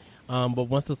yet. But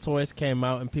once the toys came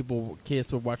out and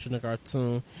kids were watching the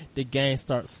cartoon, the game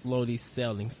started slowly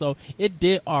selling. So it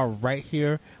did all right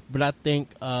here, but I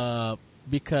think,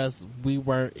 because we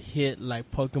weren't hit like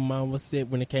Pokemon was hit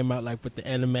when it came out, like with the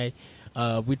anime,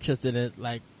 we just didn't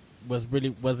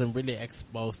wasn't really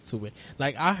exposed to it.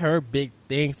 Like I heard big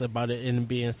things about it and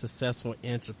being successful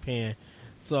in Japan.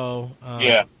 So,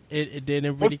 it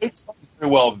didn't really. It's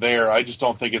very well there. I just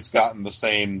don't think it's gotten the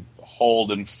same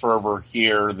hold and fervor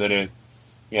here that it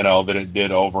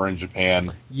did over in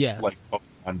Japan. Yes. Like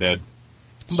Pokemon did.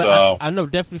 But so, I know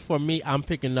definitely for me, I'm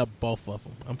picking up both of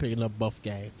them. I'm picking up both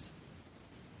games.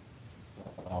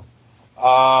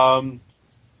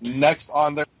 Next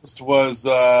on their list was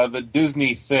the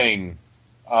Disney thing.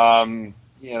 Apparently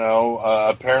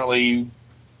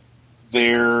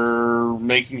they're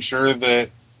making sure that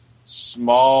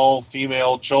small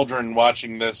female children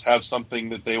watching this have something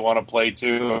that they want to play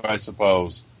too, I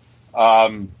suppose.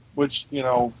 Which,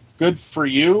 good for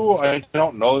you. I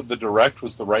don't know that the Direct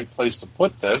was the right place to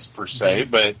put this, per se,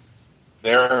 but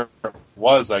there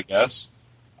was, I guess.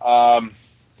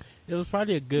 It was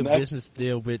probably a good business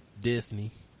deal with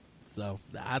Disney. So,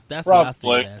 that's what I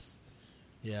see as.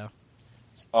 Yeah.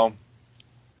 So,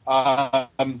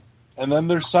 and then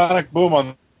there's Sonic Boom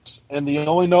on this, and the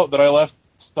only note that I left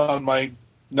on my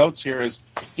notes here is,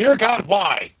 dear God,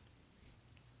 why?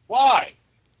 Why?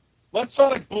 Let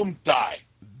Sonic Boom die.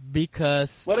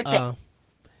 Because let it go.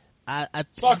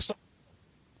 Sucks.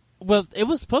 Well, it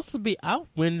was supposed to be out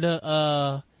when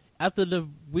after the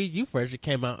Wii U version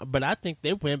came out, but I think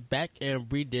they went back and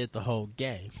redid the whole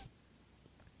game.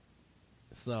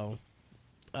 So,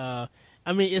 I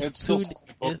mean, it's 2D.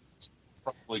 It's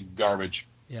probably garbage.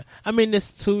 Yeah, I mean,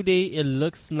 it's 2D. It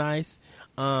looks nice.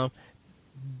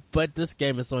 But this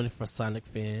game is only for Sonic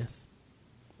fans.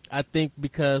 I think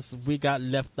because we got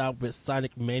left out with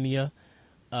Sonic Mania,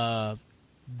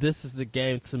 this is the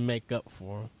game to make up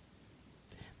for.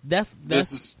 This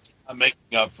is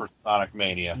making up for Sonic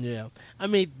Mania. Yeah, I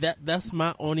mean that's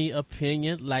my only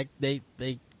opinion. Like they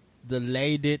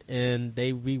delayed it and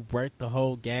they reworked the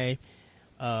whole game.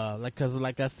 Cause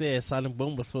like I said, Sonic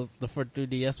Boom was the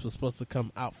 3DS was supposed to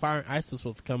come out. Fire and Ice was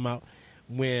supposed to come out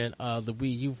when the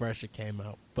Wii U version came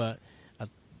out, but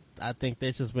I think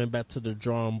they just went back to the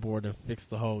drawing board and fixed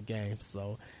the whole game.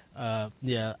 So, I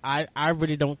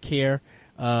really don't care.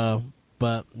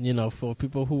 But for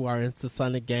people who are into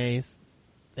Sonic games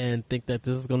and think that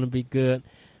this is going to be good,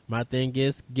 my thing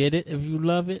is get it if you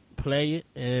love it, play it,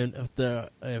 and if the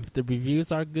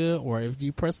reviews are good or if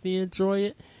you personally enjoy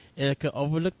it and it can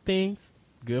overlook things,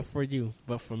 good for you.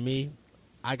 But for me,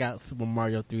 I got Super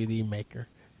Mario 3D Maker.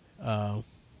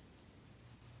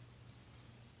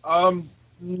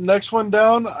 Next one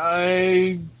down,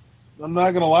 I'm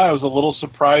not gonna lie, I was a little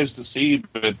surprised to see,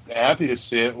 but happy to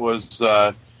see it, was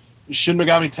Shin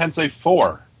Megami Tensei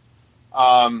 4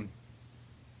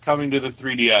 coming to the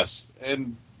 3DS.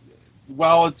 And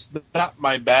while it's not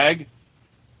my bag,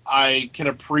 I can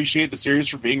appreciate the series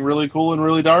for being really cool and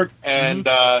really dark, and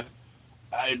I'm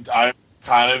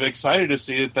kind of excited to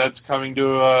see that that's coming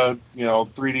to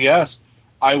 3DS.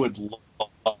 I would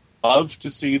love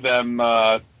to see them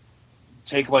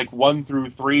take like 1 through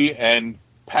 3 and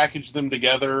package them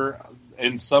together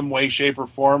in some way, shape, or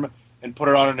form and put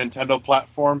it on a Nintendo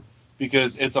platform,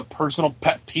 because it's a personal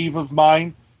pet peeve of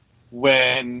mine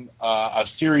when a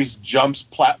series jumps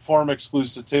platform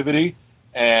exclusivity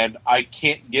and I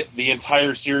can't get the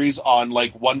entire series on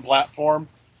like one platform.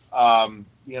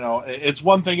 It's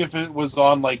one thing if it was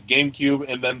on like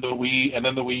GameCube and then the Wii and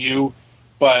then the Wii U,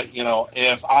 but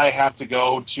if I have to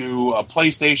go to a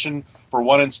PlayStation for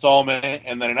one installment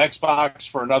and then an Xbox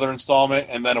for another installment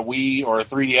and then a Wii or a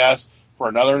 3DS for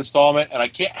another installment, and I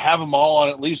can't have them all on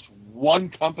at least one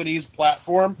company's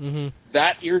platform,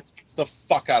 that irritates the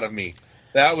fuck out of me.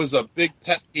 That was a big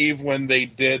pet peeve when they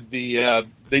did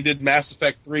Mass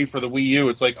Effect 3 for the Wii U.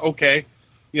 It's like, okay,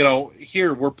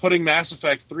 here we're putting Mass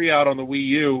Effect 3 out on the Wii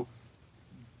U,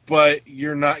 but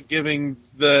you're not giving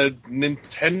the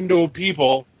Nintendo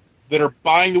people that are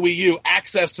buying the Wii U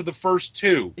access to the first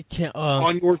two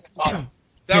on your system.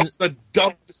 That was the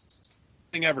dumbest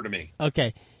thing ever to me.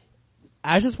 Okay.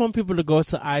 I just want people to go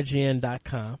to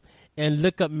IGN.com and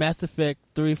look up Mass Effect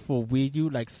 3 for Wii U,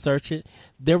 like search it.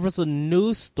 There was a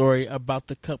news story about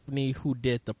the company who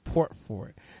did the port for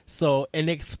it. So, and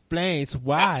it explains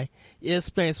why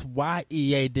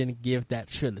EA didn't give that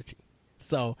trilogy.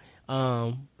 So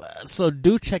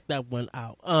do check that one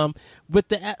out. With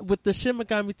the Shin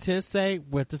Megami Tensei,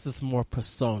 where this is more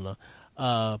Persona,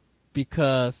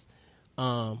 because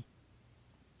I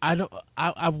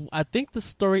think the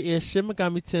story is Shin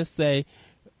Megami Tensei.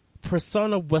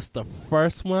 Persona was the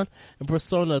first one, and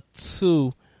Persona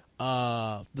 2,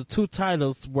 the two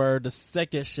titles were the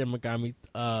second Shin Megami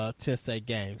Tensei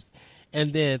games.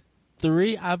 And then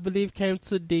 3, I believe, came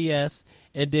to DS,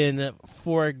 and then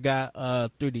 4 got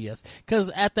 3DS. Because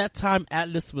at that time,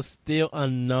 Atlas was still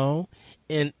unknown,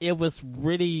 and it was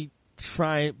really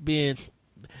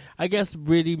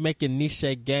really making niche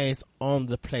games on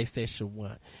the PlayStation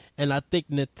 1. And I think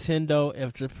Nintendo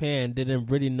of Japan didn't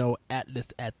really know Atlas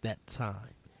at that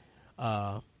time.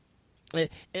 I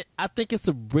think it's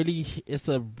a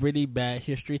really bad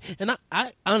history, and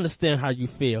I understand how you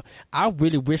feel. I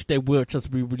really wish they would just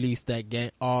re-release that game.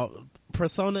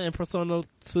 Persona and Persona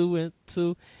 2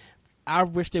 I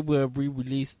wish they would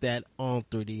re-release that on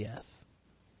 3DS.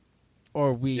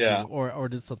 Or Wii U, or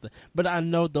do something. But I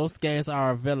know those games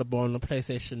are available on the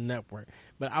PlayStation Network.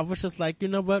 But I was just like, you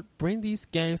know what? Bring these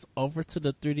games over to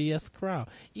the 3DS crowd.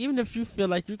 Even if you feel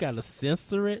like you got to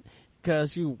censor it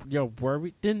because you're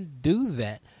worried, then do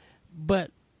that.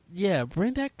 But yeah,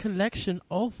 bring that collection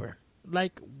over.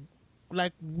 Like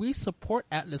we support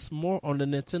Atlas more on the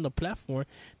Nintendo platform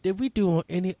than we do on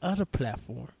any other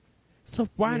platform. So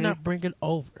why not bring it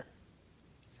over?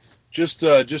 Just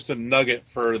a nugget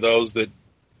for those that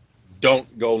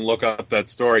don't go and look up that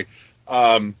story.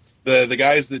 The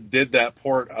guys that did that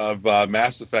port of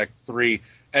Mass Effect 3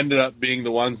 ended up being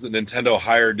the ones that Nintendo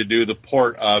hired to do the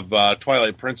port of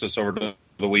Twilight Princess over to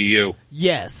the Wii U.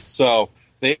 Yes. So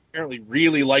they apparently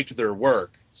really liked their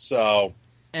work. So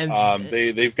they've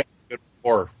got a good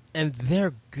port. And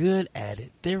they're good at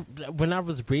it. When I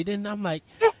was reading, I'm like,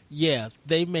 yeah,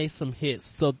 they made some hits,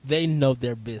 so they know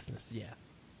their business. Yeah.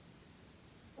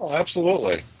 Oh,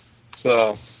 absolutely.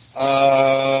 So,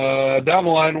 down the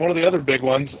line, one of the other big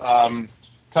ones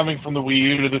coming from the Wii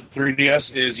U to the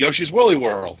 3DS is Yoshi's Woolly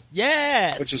World.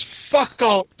 Yes! Which is fuck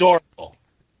all adorable.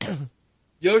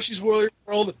 Yoshi's Woolly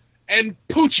World and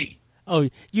Poochie. Oh,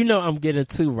 you know I'm getting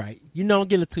 2 right. You know I'm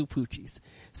getting 2 Poochies.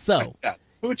 So... Yeah,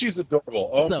 Poochie's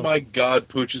adorable. Oh my God,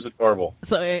 Poochie's adorable.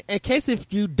 So, in case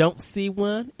if you don't see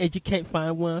one and you can't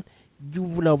find one, you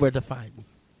know where to find me.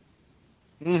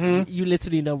 Mm-hmm. You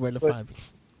literally know where to find me.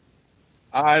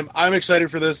 I'm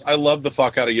excited for this. I love the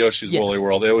fuck out of Yoshi's Woolly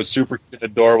World. It was super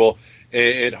adorable.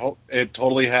 It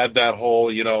totally had that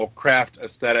whole craft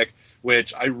aesthetic,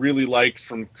 which I really liked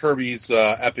from Kirby's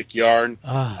Epic Yarn.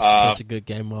 Such a good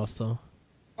game, also.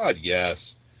 God,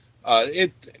 yes.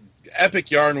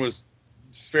 Epic Yarn was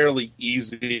fairly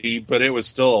easy, but it was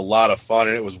still a lot of fun,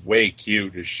 and it was way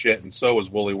cute as shit. And so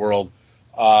was Woolly World.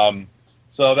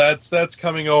 So that's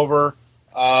coming over.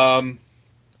 Poochie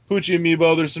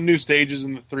Amiibo, there's some new stages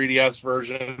in the 3DS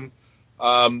version.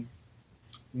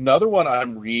 Another one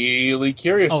I'm really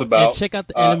curious about. And check out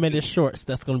the animated shorts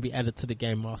that's going to be added to the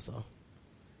game also.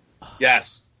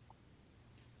 Yes.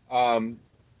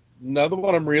 Another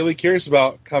one I'm really curious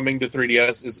about coming to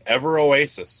 3DS is Ever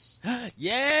Oasis.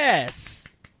 Yes!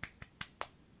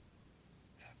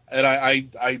 And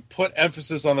I put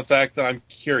emphasis on the fact that I'm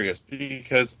curious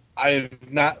because I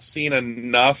have not seen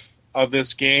enough of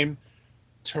this game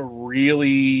to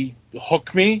really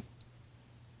hook me.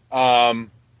 I'd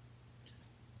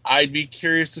be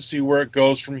curious to see where it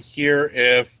goes from here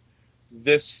if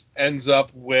this ends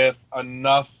up with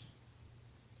enough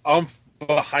oomph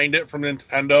behind it from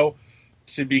Nintendo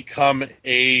to become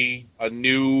a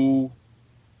new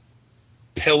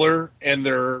pillar in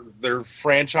their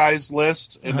franchise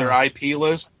list, in their IP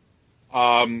list.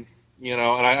 And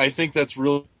I think that's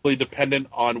really dependent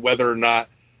on whether or not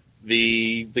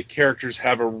the characters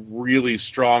have a really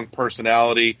strong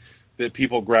personality that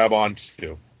people grab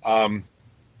onto.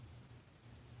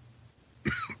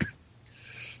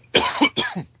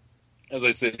 As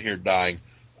I sit here dying.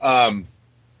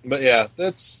 But yeah,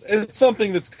 it's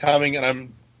something that's coming,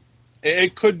 and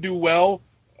it could do well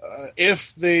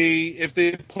if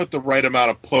they put the right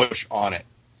amount of push on it.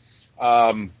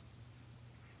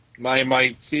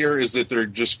 My fear is that they're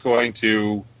just going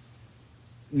to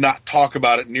not talk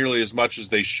about it nearly as much as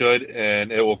they should,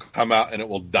 and it will come out and it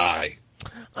will die.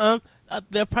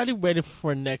 They're probably waiting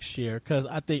for next year because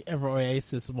I think Ever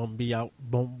Oasis won't be out.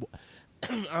 I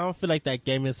don't feel like that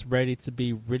game is ready to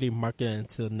be really marketed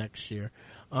until next year.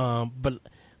 But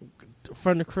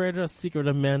from the creator of Secret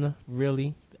of Mana,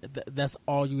 really, that's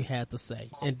all you had to say.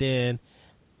 And then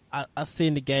I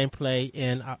seen the gameplay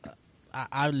and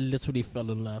I literally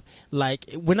fell in love. Like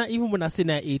when I seen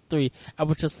that E3, I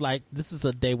was just like, this is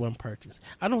a day one purchase.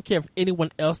 I don't care if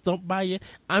anyone else don't buy it.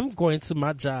 I'm going to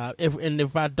my job,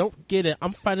 if I don't get it,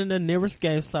 I'm finding the nearest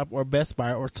GameStop or Best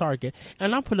Buy or Target,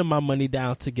 and I'm putting my money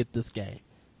down to get this game.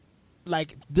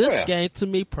 Like this game to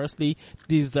me personally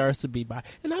deserves to be bought,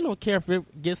 and I don't care if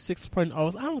it gets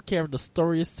 6.0s. I don't care if the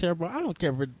story is terrible. I don't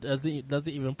care if it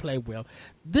doesn't even play well.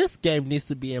 This game needs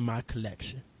to be in my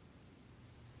collection.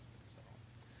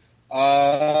 What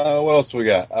else we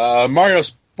got? Mario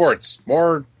Sports.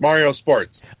 More Mario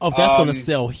Sports. Oh, that's going to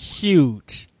sell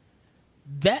huge.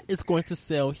 That is going to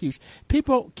sell huge.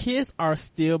 Kids are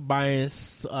still buying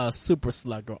Super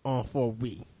Slugger for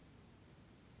Wii.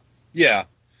 Yeah.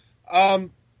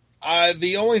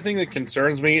 The only thing that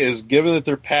concerns me is, given that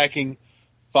they're packing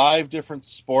 5 different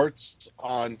sports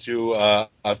onto a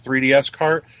 3DS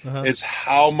cart, is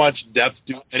how much depth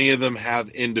do any of them have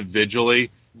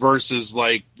individually versus,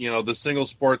 like, the single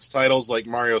sports titles like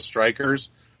Mario Strikers,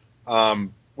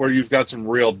 where you've got some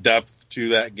real depth to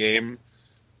that game.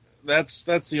 That's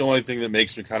the only thing that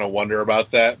makes me kind of wonder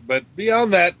about that. But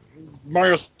beyond that,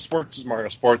 Mario Sports is Mario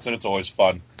Sports, and it's always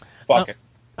fun. Fuck it.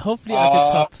 Hopefully I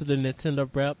can talk to the Nintendo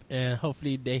rep, and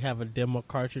hopefully they have a demo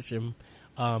cartridge, and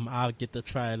I'll get to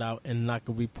try it out, and I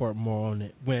can report more on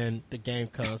it when the game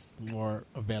comes more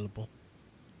available.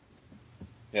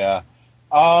 Yeah.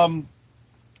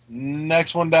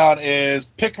 Next one down is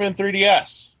Pikmin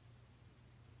 3DS.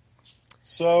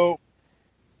 So,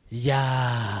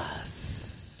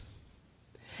 yes.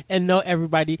 And no,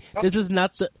 everybody, this is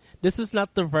not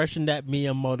the version that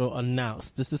Miyamoto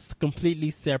announced. This is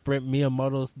completely separate.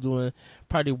 Miyamoto's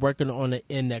probably working on an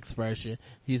NX version.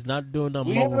 He's not doing a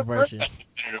mobile version.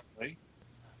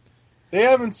 They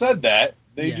haven't said that.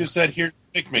 They just said, here's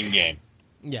the Pikmin game.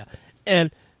 Yeah. And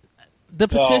the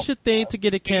petition thing to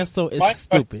get it canceled is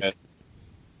stupid.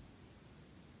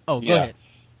 Go ahead.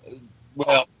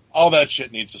 Well, all that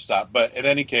shit needs to stop. But in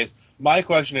any case, my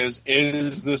question is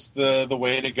this the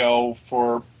way to go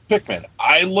for Pikmin?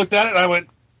 I looked at it and I went,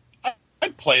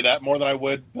 I'd play that more than I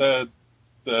would the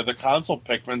console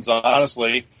Pikmins,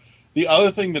 honestly. The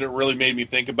other thing that it really made me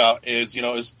think about is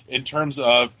in terms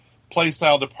of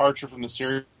playstyle departure from the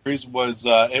series was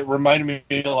it reminded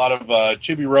me a lot of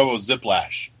Chibi Robo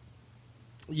Ziplash.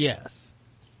 Yes.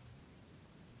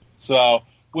 So,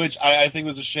 which I think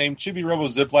was a shame. Chibi Robo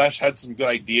Ziplash had some good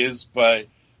ideas, but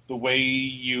the way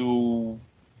you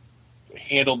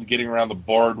handled getting around the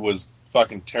board was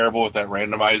fucking terrible with that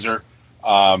randomizer.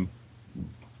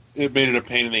 It made it a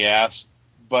pain in the ass,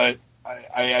 but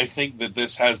I think that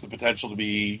this has the potential to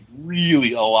be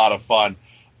really a lot of fun.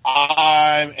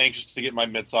 I'm anxious to get my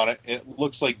mitts on it. It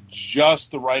looks like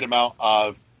just the right amount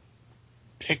of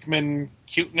Pikmin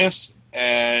cuteness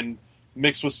and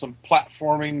mixed with some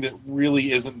platforming that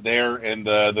really isn't there in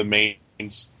the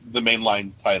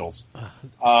mainline titles.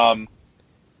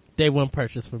 Day one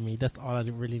purchase for me. That's all I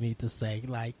really need to say.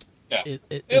 Like, yeah.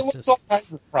 it looks just all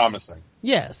kinds of promising.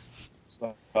 Yes.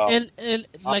 So, and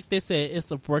like they said,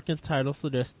 it's a working title, so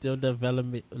they're still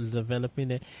developing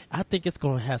it. I think it's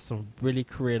going to have some really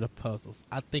creative puzzles.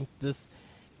 I think this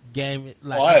game,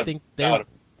 yeah,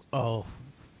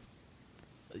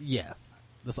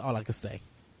 that's all I can say.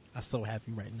 I'm so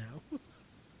happy right now.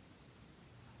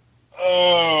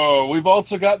 Oh, we've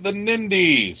also got the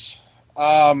Nindies.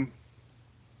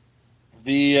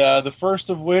 The first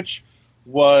of which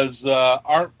was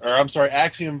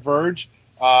Axiom Verge.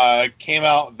 Came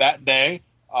out that day.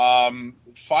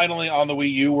 Finally on the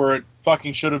Wii U, where it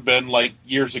fucking should have been like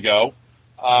years ago.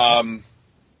 Came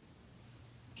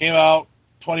out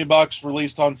 $20,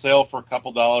 released on sale for a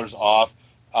couple dollars off.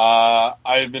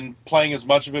 I've been playing as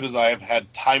much of it as I have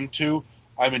had time to.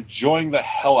 I'm enjoying the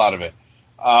hell out of it.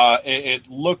 It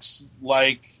looks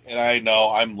like, and I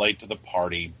know I'm late to the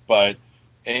party, but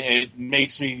it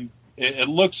makes me. It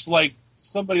looks like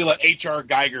somebody let H.R.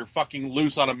 Geiger fucking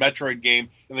loose on a Metroid game,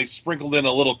 and they sprinkled in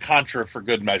a little Contra for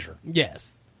good measure.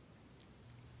 Yes.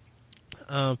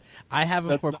 I have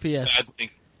it for PS.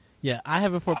 Yeah, I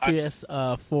have it for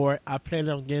PS4. I plan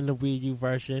on getting the Wii U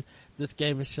version. This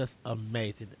game is just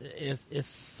amazing. It's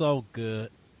so good.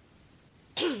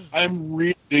 I'm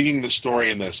really digging the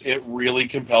story in this. It really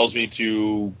compels me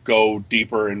to go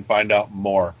deeper and find out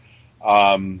more.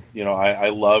 I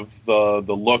love the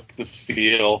look, the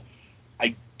feel.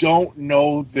 I don't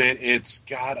know that it's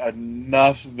got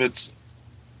enough of its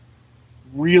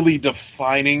really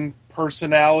defining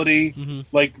personality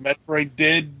like Metroid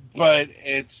did, but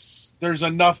there's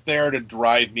enough there to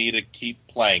drive me to keep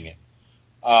playing it.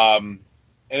 And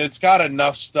it's got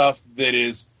enough stuff that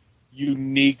is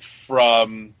unique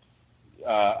from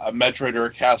a Metroid or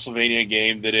a Castlevania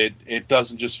game that it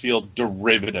doesn't just feel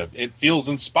derivative. It feels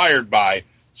inspired by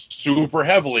super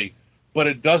heavily, but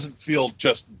it doesn't feel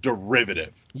just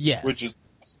derivative. Yes. Which is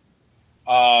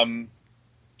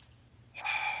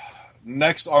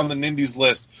next on the Nindies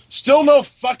list. Still no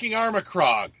fucking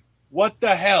Armacrog. What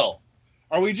the hell?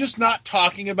 Are we just not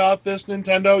talking about this,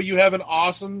 Nintendo? You have an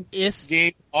awesome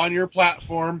game on your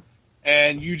platform,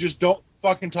 and you just don't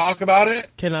fucking talk about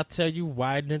it? Can I tell you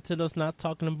why Nintendo's not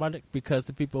talking about it? Because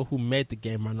the people who made the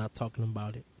game are not talking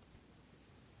about it.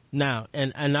 Now,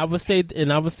 and I would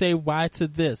say why to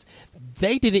this.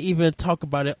 They didn't even talk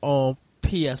about it on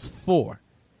PS4.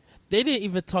 They didn't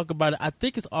even talk about it. I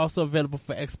think it's also available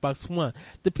for Xbox One.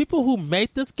 The people who made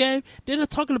this game, they're not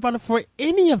talking about it for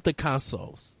any of the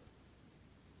consoles.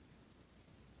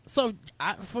 So,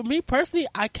 for me personally,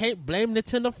 I can't blame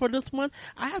Nintendo for this one.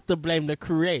 I have to blame the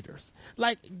creators.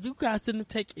 Like, you guys didn't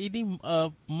take any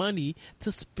money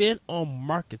to spend on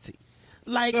marketing.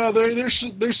 Like, no, there's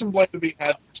some blame to be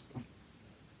had.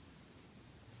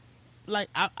 Like,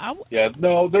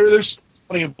 there's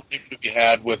plenty of blame to be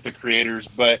had with the creators,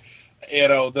 but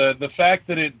the fact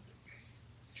that it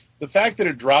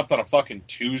dropped on a fucking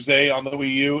Tuesday on the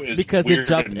Wii U is because weird it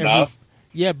dropped enough.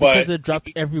 Because it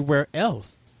dropped everywhere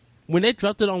else. When they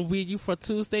dropped it on Wii U for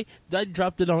Tuesday, they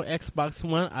dropped it on Xbox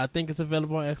One. I think it's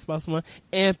available on Xbox One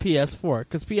and PS4.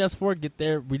 Because PS4 get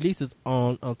their releases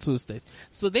on Tuesdays.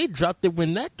 So they dropped it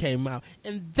when that came out.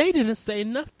 And they didn't say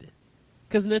nothing.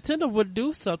 Because Nintendo would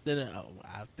do something.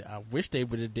 I wish they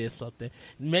would have did something.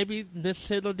 Maybe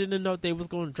Nintendo didn't know they was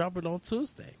going to drop it on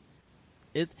Tuesday.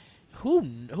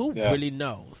 Who really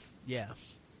knows? Yeah.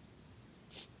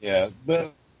 Yeah,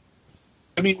 but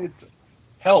I mean,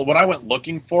 hell, when I went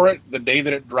looking for it the day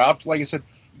that it dropped, like I said,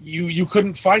 you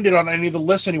couldn't find it on any of the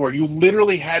lists anywhere. You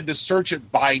literally had to search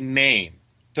it by name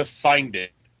to find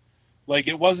it. Like,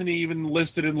 it wasn't even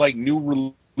listed in, like,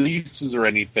 new releases or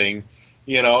anything.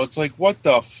 It's like, what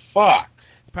the fuck?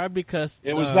 Probably because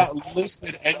it was not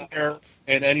listed anywhere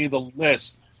in any of the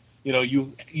lists.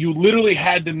 You literally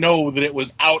had to know that it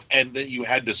was out and that you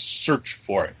had to search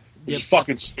for it. It's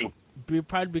fucking stupid.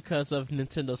 Probably because of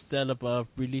Nintendo's setup of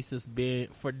releases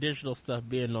for digital stuff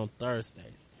being on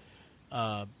Thursdays.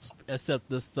 Except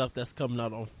the stuff that's coming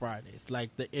out on Fridays. Like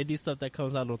the indie stuff that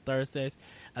comes out on Thursdays,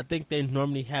 I think they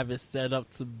normally have it set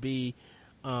up to be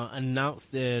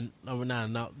announced they're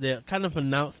kind of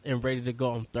announced and ready to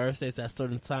go on Thursdays at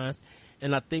certain times.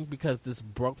 And I think because this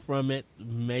broke from it,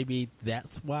 maybe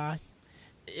that's why.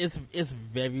 It's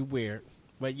very weird.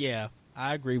 But yeah,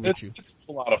 I agree with you. It's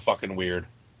a lot of fucking weird.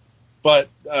 But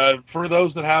for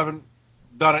those that haven't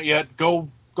done it yet, go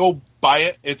buy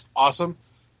it. It's awesome.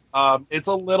 It's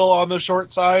a little on the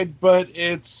short side, but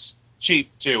it's cheap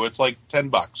too. It's like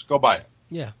 $10. Go buy it.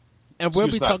 Yeah. And we'll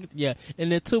be talking. Yeah,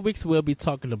 and in 2 weeks we'll be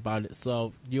talking about it,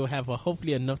 so you'll have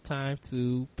hopefully enough time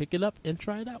to pick it up and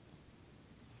try it out.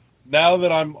 Now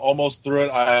that I'm almost through it,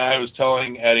 I was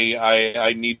telling Eddie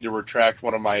I need to retract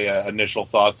one of my initial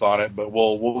thoughts on it, but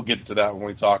we'll get to that when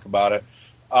we talk about it.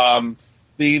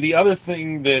 The other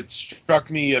thing that struck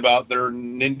me about their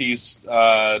Nindies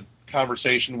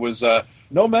conversation was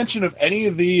no mention of any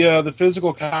of the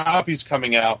physical copies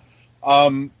coming out.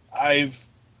 I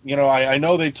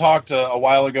know they talked a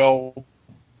while ago.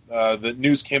 The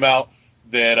news came out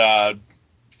that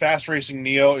Fast Racing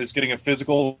Neo is getting a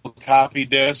physical copy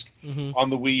disc on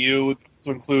the Wii U. This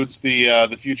includes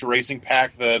the Future Racing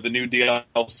Pack, the new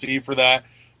DLC for that,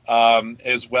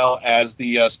 as well as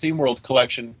the SteamWorld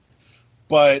collection.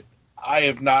 But I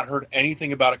have not heard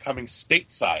anything about it coming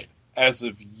stateside as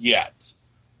of yet.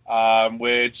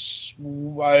 Which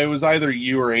it was either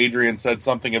you or Adrian said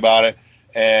something about it.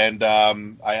 And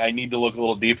I need to look a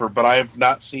little deeper, but I have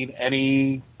not seen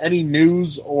any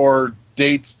news or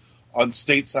dates on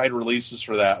stateside releases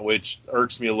for that, which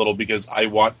irks me a little because I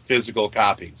want physical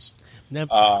copies.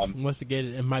 Now, once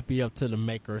again, it might be up to the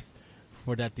makers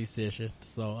for that decision.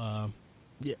 So,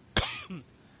 yeah.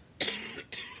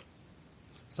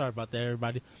 Sorry about that,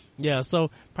 everybody. Yeah, so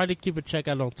probably keep a check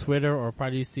out on Twitter, or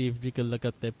probably see if you can look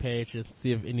up their page and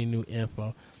see if any new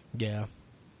info. Yeah.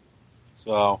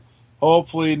 So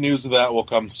hopefully news of that will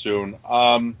come soon.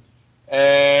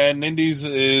 And Indies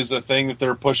is a thing that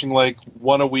they're pushing like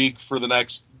one a week for the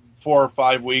next 4 or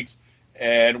 5 weeks.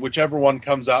 And whichever one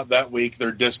comes out that week,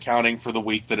 they're discounting for the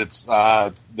week that it's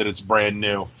brand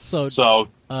new. So this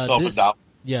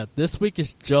week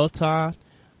is Jotan.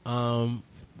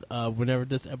 Whenever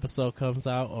this episode comes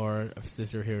out, or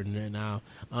since you're hearing it now,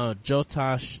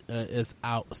 Jotan is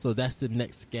out. So that's the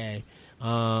next game.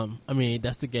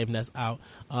 That's the game that's out.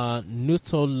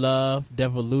 Neutral Love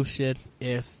Devolution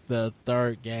is the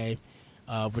third game,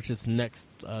 which is next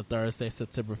Thursday,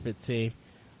 September 15th.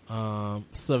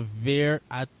 Severe,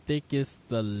 I think is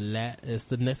the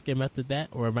next game after that,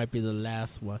 or it might be the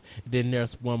last one. Then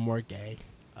there's one more game.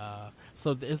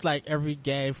 So it's like every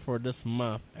game for this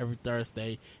month, every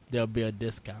Thursday, there'll be a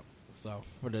discount. So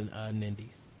for the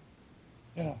Nindies.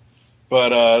 Yeah.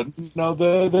 But, no,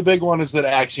 the big one is that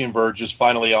Axiom Verge is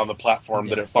finally on the platform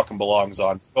that it fucking belongs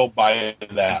on. So buy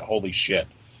that. Holy shit.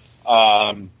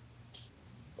 Other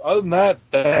than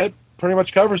that pretty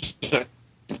much covers it.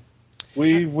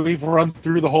 We've run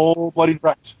through the whole bloody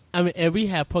direct. I mean, and we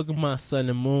have Pokemon Sun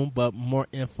and Moon, but more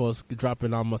info is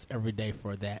dropping almost every day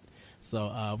for that.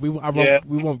 So we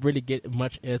won't really get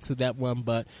much into that one,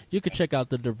 but you can check out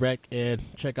the direct and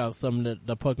check out some of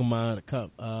the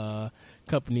Pokemon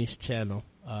company's channel.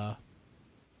 Yeah,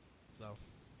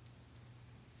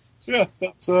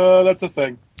 that's a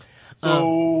thing.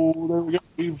 So there we go.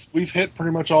 We've hit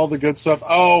pretty much all the good stuff.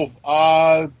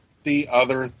 The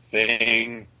other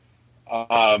thing,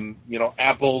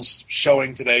 Apple's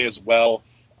showing today as well.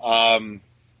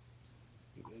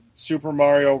 Super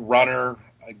Mario Runner.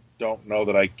 I don't know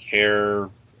that I care.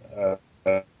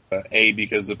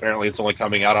 Because apparently it's only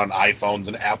coming out on iPhones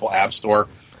and Apple App Store.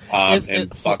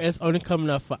 It's only coming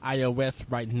up for iOS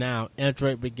right now.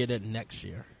 Android will get it next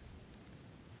year.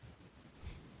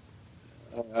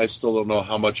 I still don't know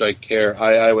how much I care.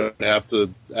 I would have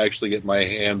to actually get my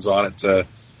hands on it to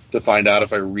find out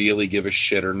if I really give a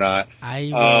shit or not.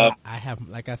 I have,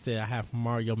 like I said, I have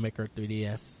Mario Maker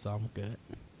 3DS, so I'm good.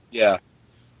 Yeah.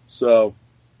 So,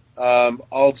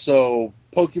 also,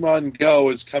 Pokemon Go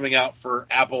is coming out for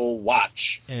Apple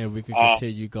Watch. And we can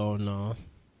continue going on.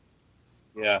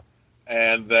 Yeah.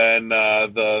 And then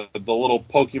the little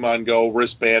Pokemon Go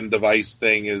wristband device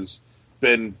thing has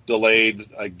been delayed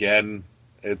again,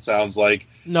 it sounds like.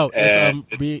 No,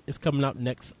 it's coming out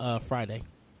next Friday,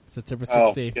 September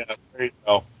 16th. Yeah, there you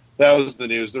go. That was the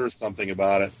news. There was something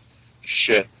about it.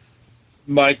 Shit.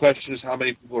 My question is, how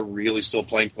many people are really still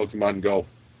playing Pokemon Go?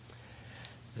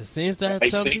 It seems that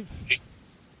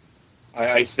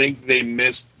I think they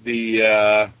missed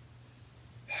the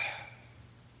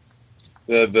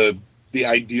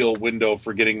ideal window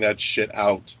for getting that shit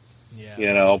out.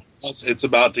 Yeah. Plus it's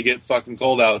about to get fucking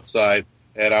cold outside,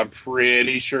 and I'm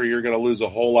pretty sure you're going to lose a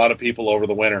whole lot of people over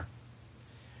the winter.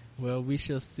 Well, we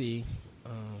shall see.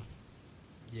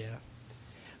 Yeah.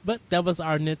 But that was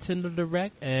our Nintendo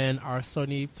Direct and our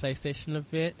Sony PlayStation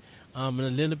event, and a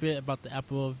little bit about the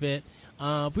Apple event.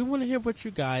 We want to hear what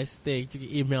you guys think. You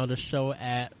can email the show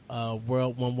at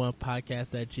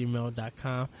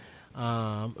world11podcast@gmail.com.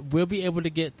 We'll be able to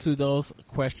get to those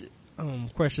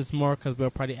questions more, because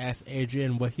we'll probably ask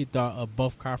Adrian what he thought of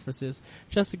both conferences,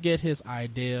 just to get his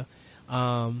idea.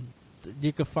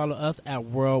 You can follow us at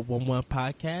World11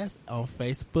 Podcast on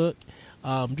Facebook.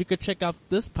 You can check out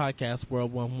this podcast,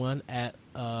 World11, at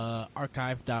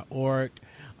archive.org.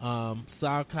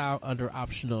 SoundCloud under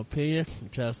Optional Opinion.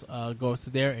 Just go to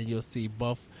there and you'll see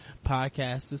both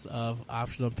podcasts of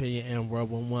Optional Opinion and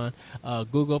World11.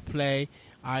 Google Play,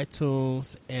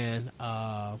 iTunes, and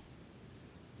other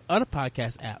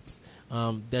podcast apps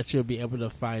that you'll be able to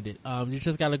find it. You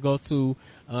just got to go to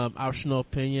Optional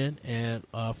Opinion, and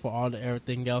for all the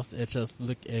everything else, and just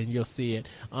look and you'll see it.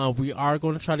 We are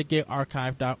going to try to get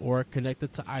archive.org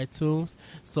connected to iTunes,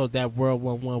 so that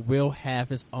World11 will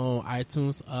have its own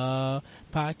iTunes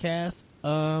podcast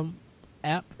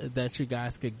app that you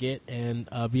guys could get and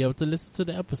be able to listen to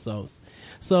the episodes.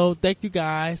 So thank you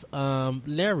guys.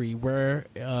 Larry, where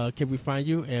can we find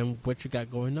you and what you got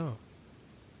going on?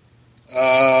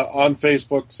 On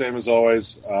Facebook, same as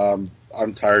always.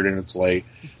 I'm tired and it's late.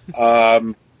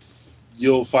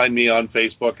 You'll find me on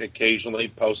Facebook occasionally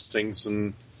posting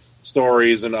some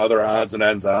stories and other odds and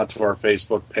ends out to our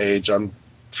Facebook page. I'm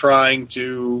trying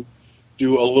to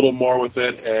do a little more with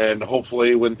it, and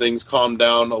hopefully when things calm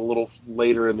down a little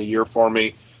later in the year for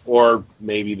me, or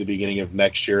maybe the beginning of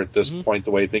next year at this point,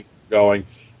 the way things are going,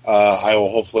 I will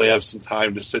hopefully have some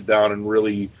time to sit down and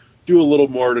really do a little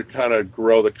more to kind of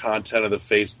grow the content of the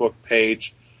Facebook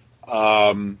page.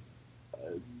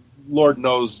 Lord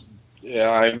knows,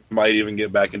 I might even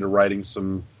get back into writing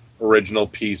some original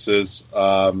pieces,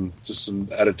 just some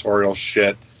editorial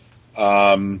shit.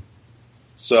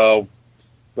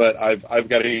 But I've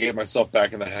got to get myself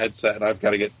back in the headset, and I've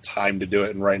got to get time to do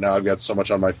it. And right now, I've got so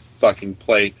much on my fucking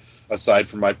plate, aside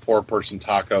from my poor person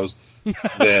tacos,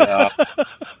 that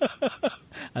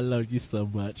I love you so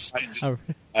much.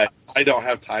 I don't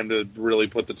have time to really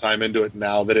put the time into it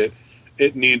now that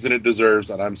it needs and it deserves.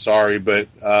 And I'm sorry, but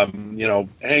hang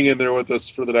in there with us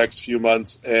for the next few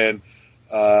months, and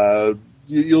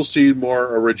you'll see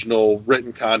more original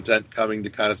written content coming to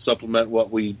kind of supplement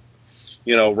what we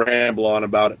ramble on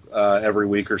about every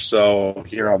week or so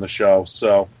here on the show.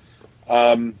 So,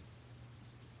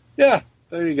 yeah,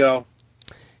 there you go.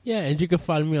 Yeah, and you can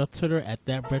follow me on Twitter at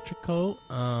 @RetroCode.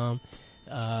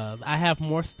 I have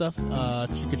more stuff.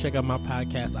 You can check out my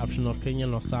podcast, Optional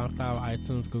Opinion, on SoundCloud,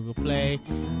 iTunes, Google Play,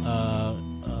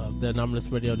 the Anomalous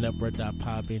Radio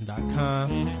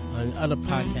Network.podbean.com, and other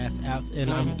podcast apps.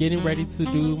 And I'm getting ready to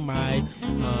do my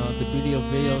The Beauty of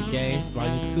Video Games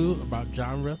Volume 2 about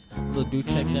genres. So do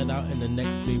check that out in the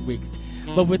next 3 weeks.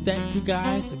 But with that, you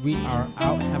guys, we are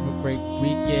out. Have a great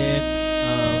weekend.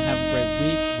 Have a great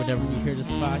week. Whenever you hear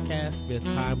this podcast, spend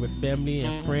time with family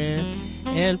and friends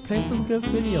and play some good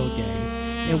video games.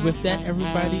 And with that,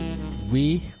 everybody,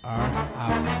 we are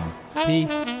out.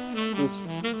 Peace.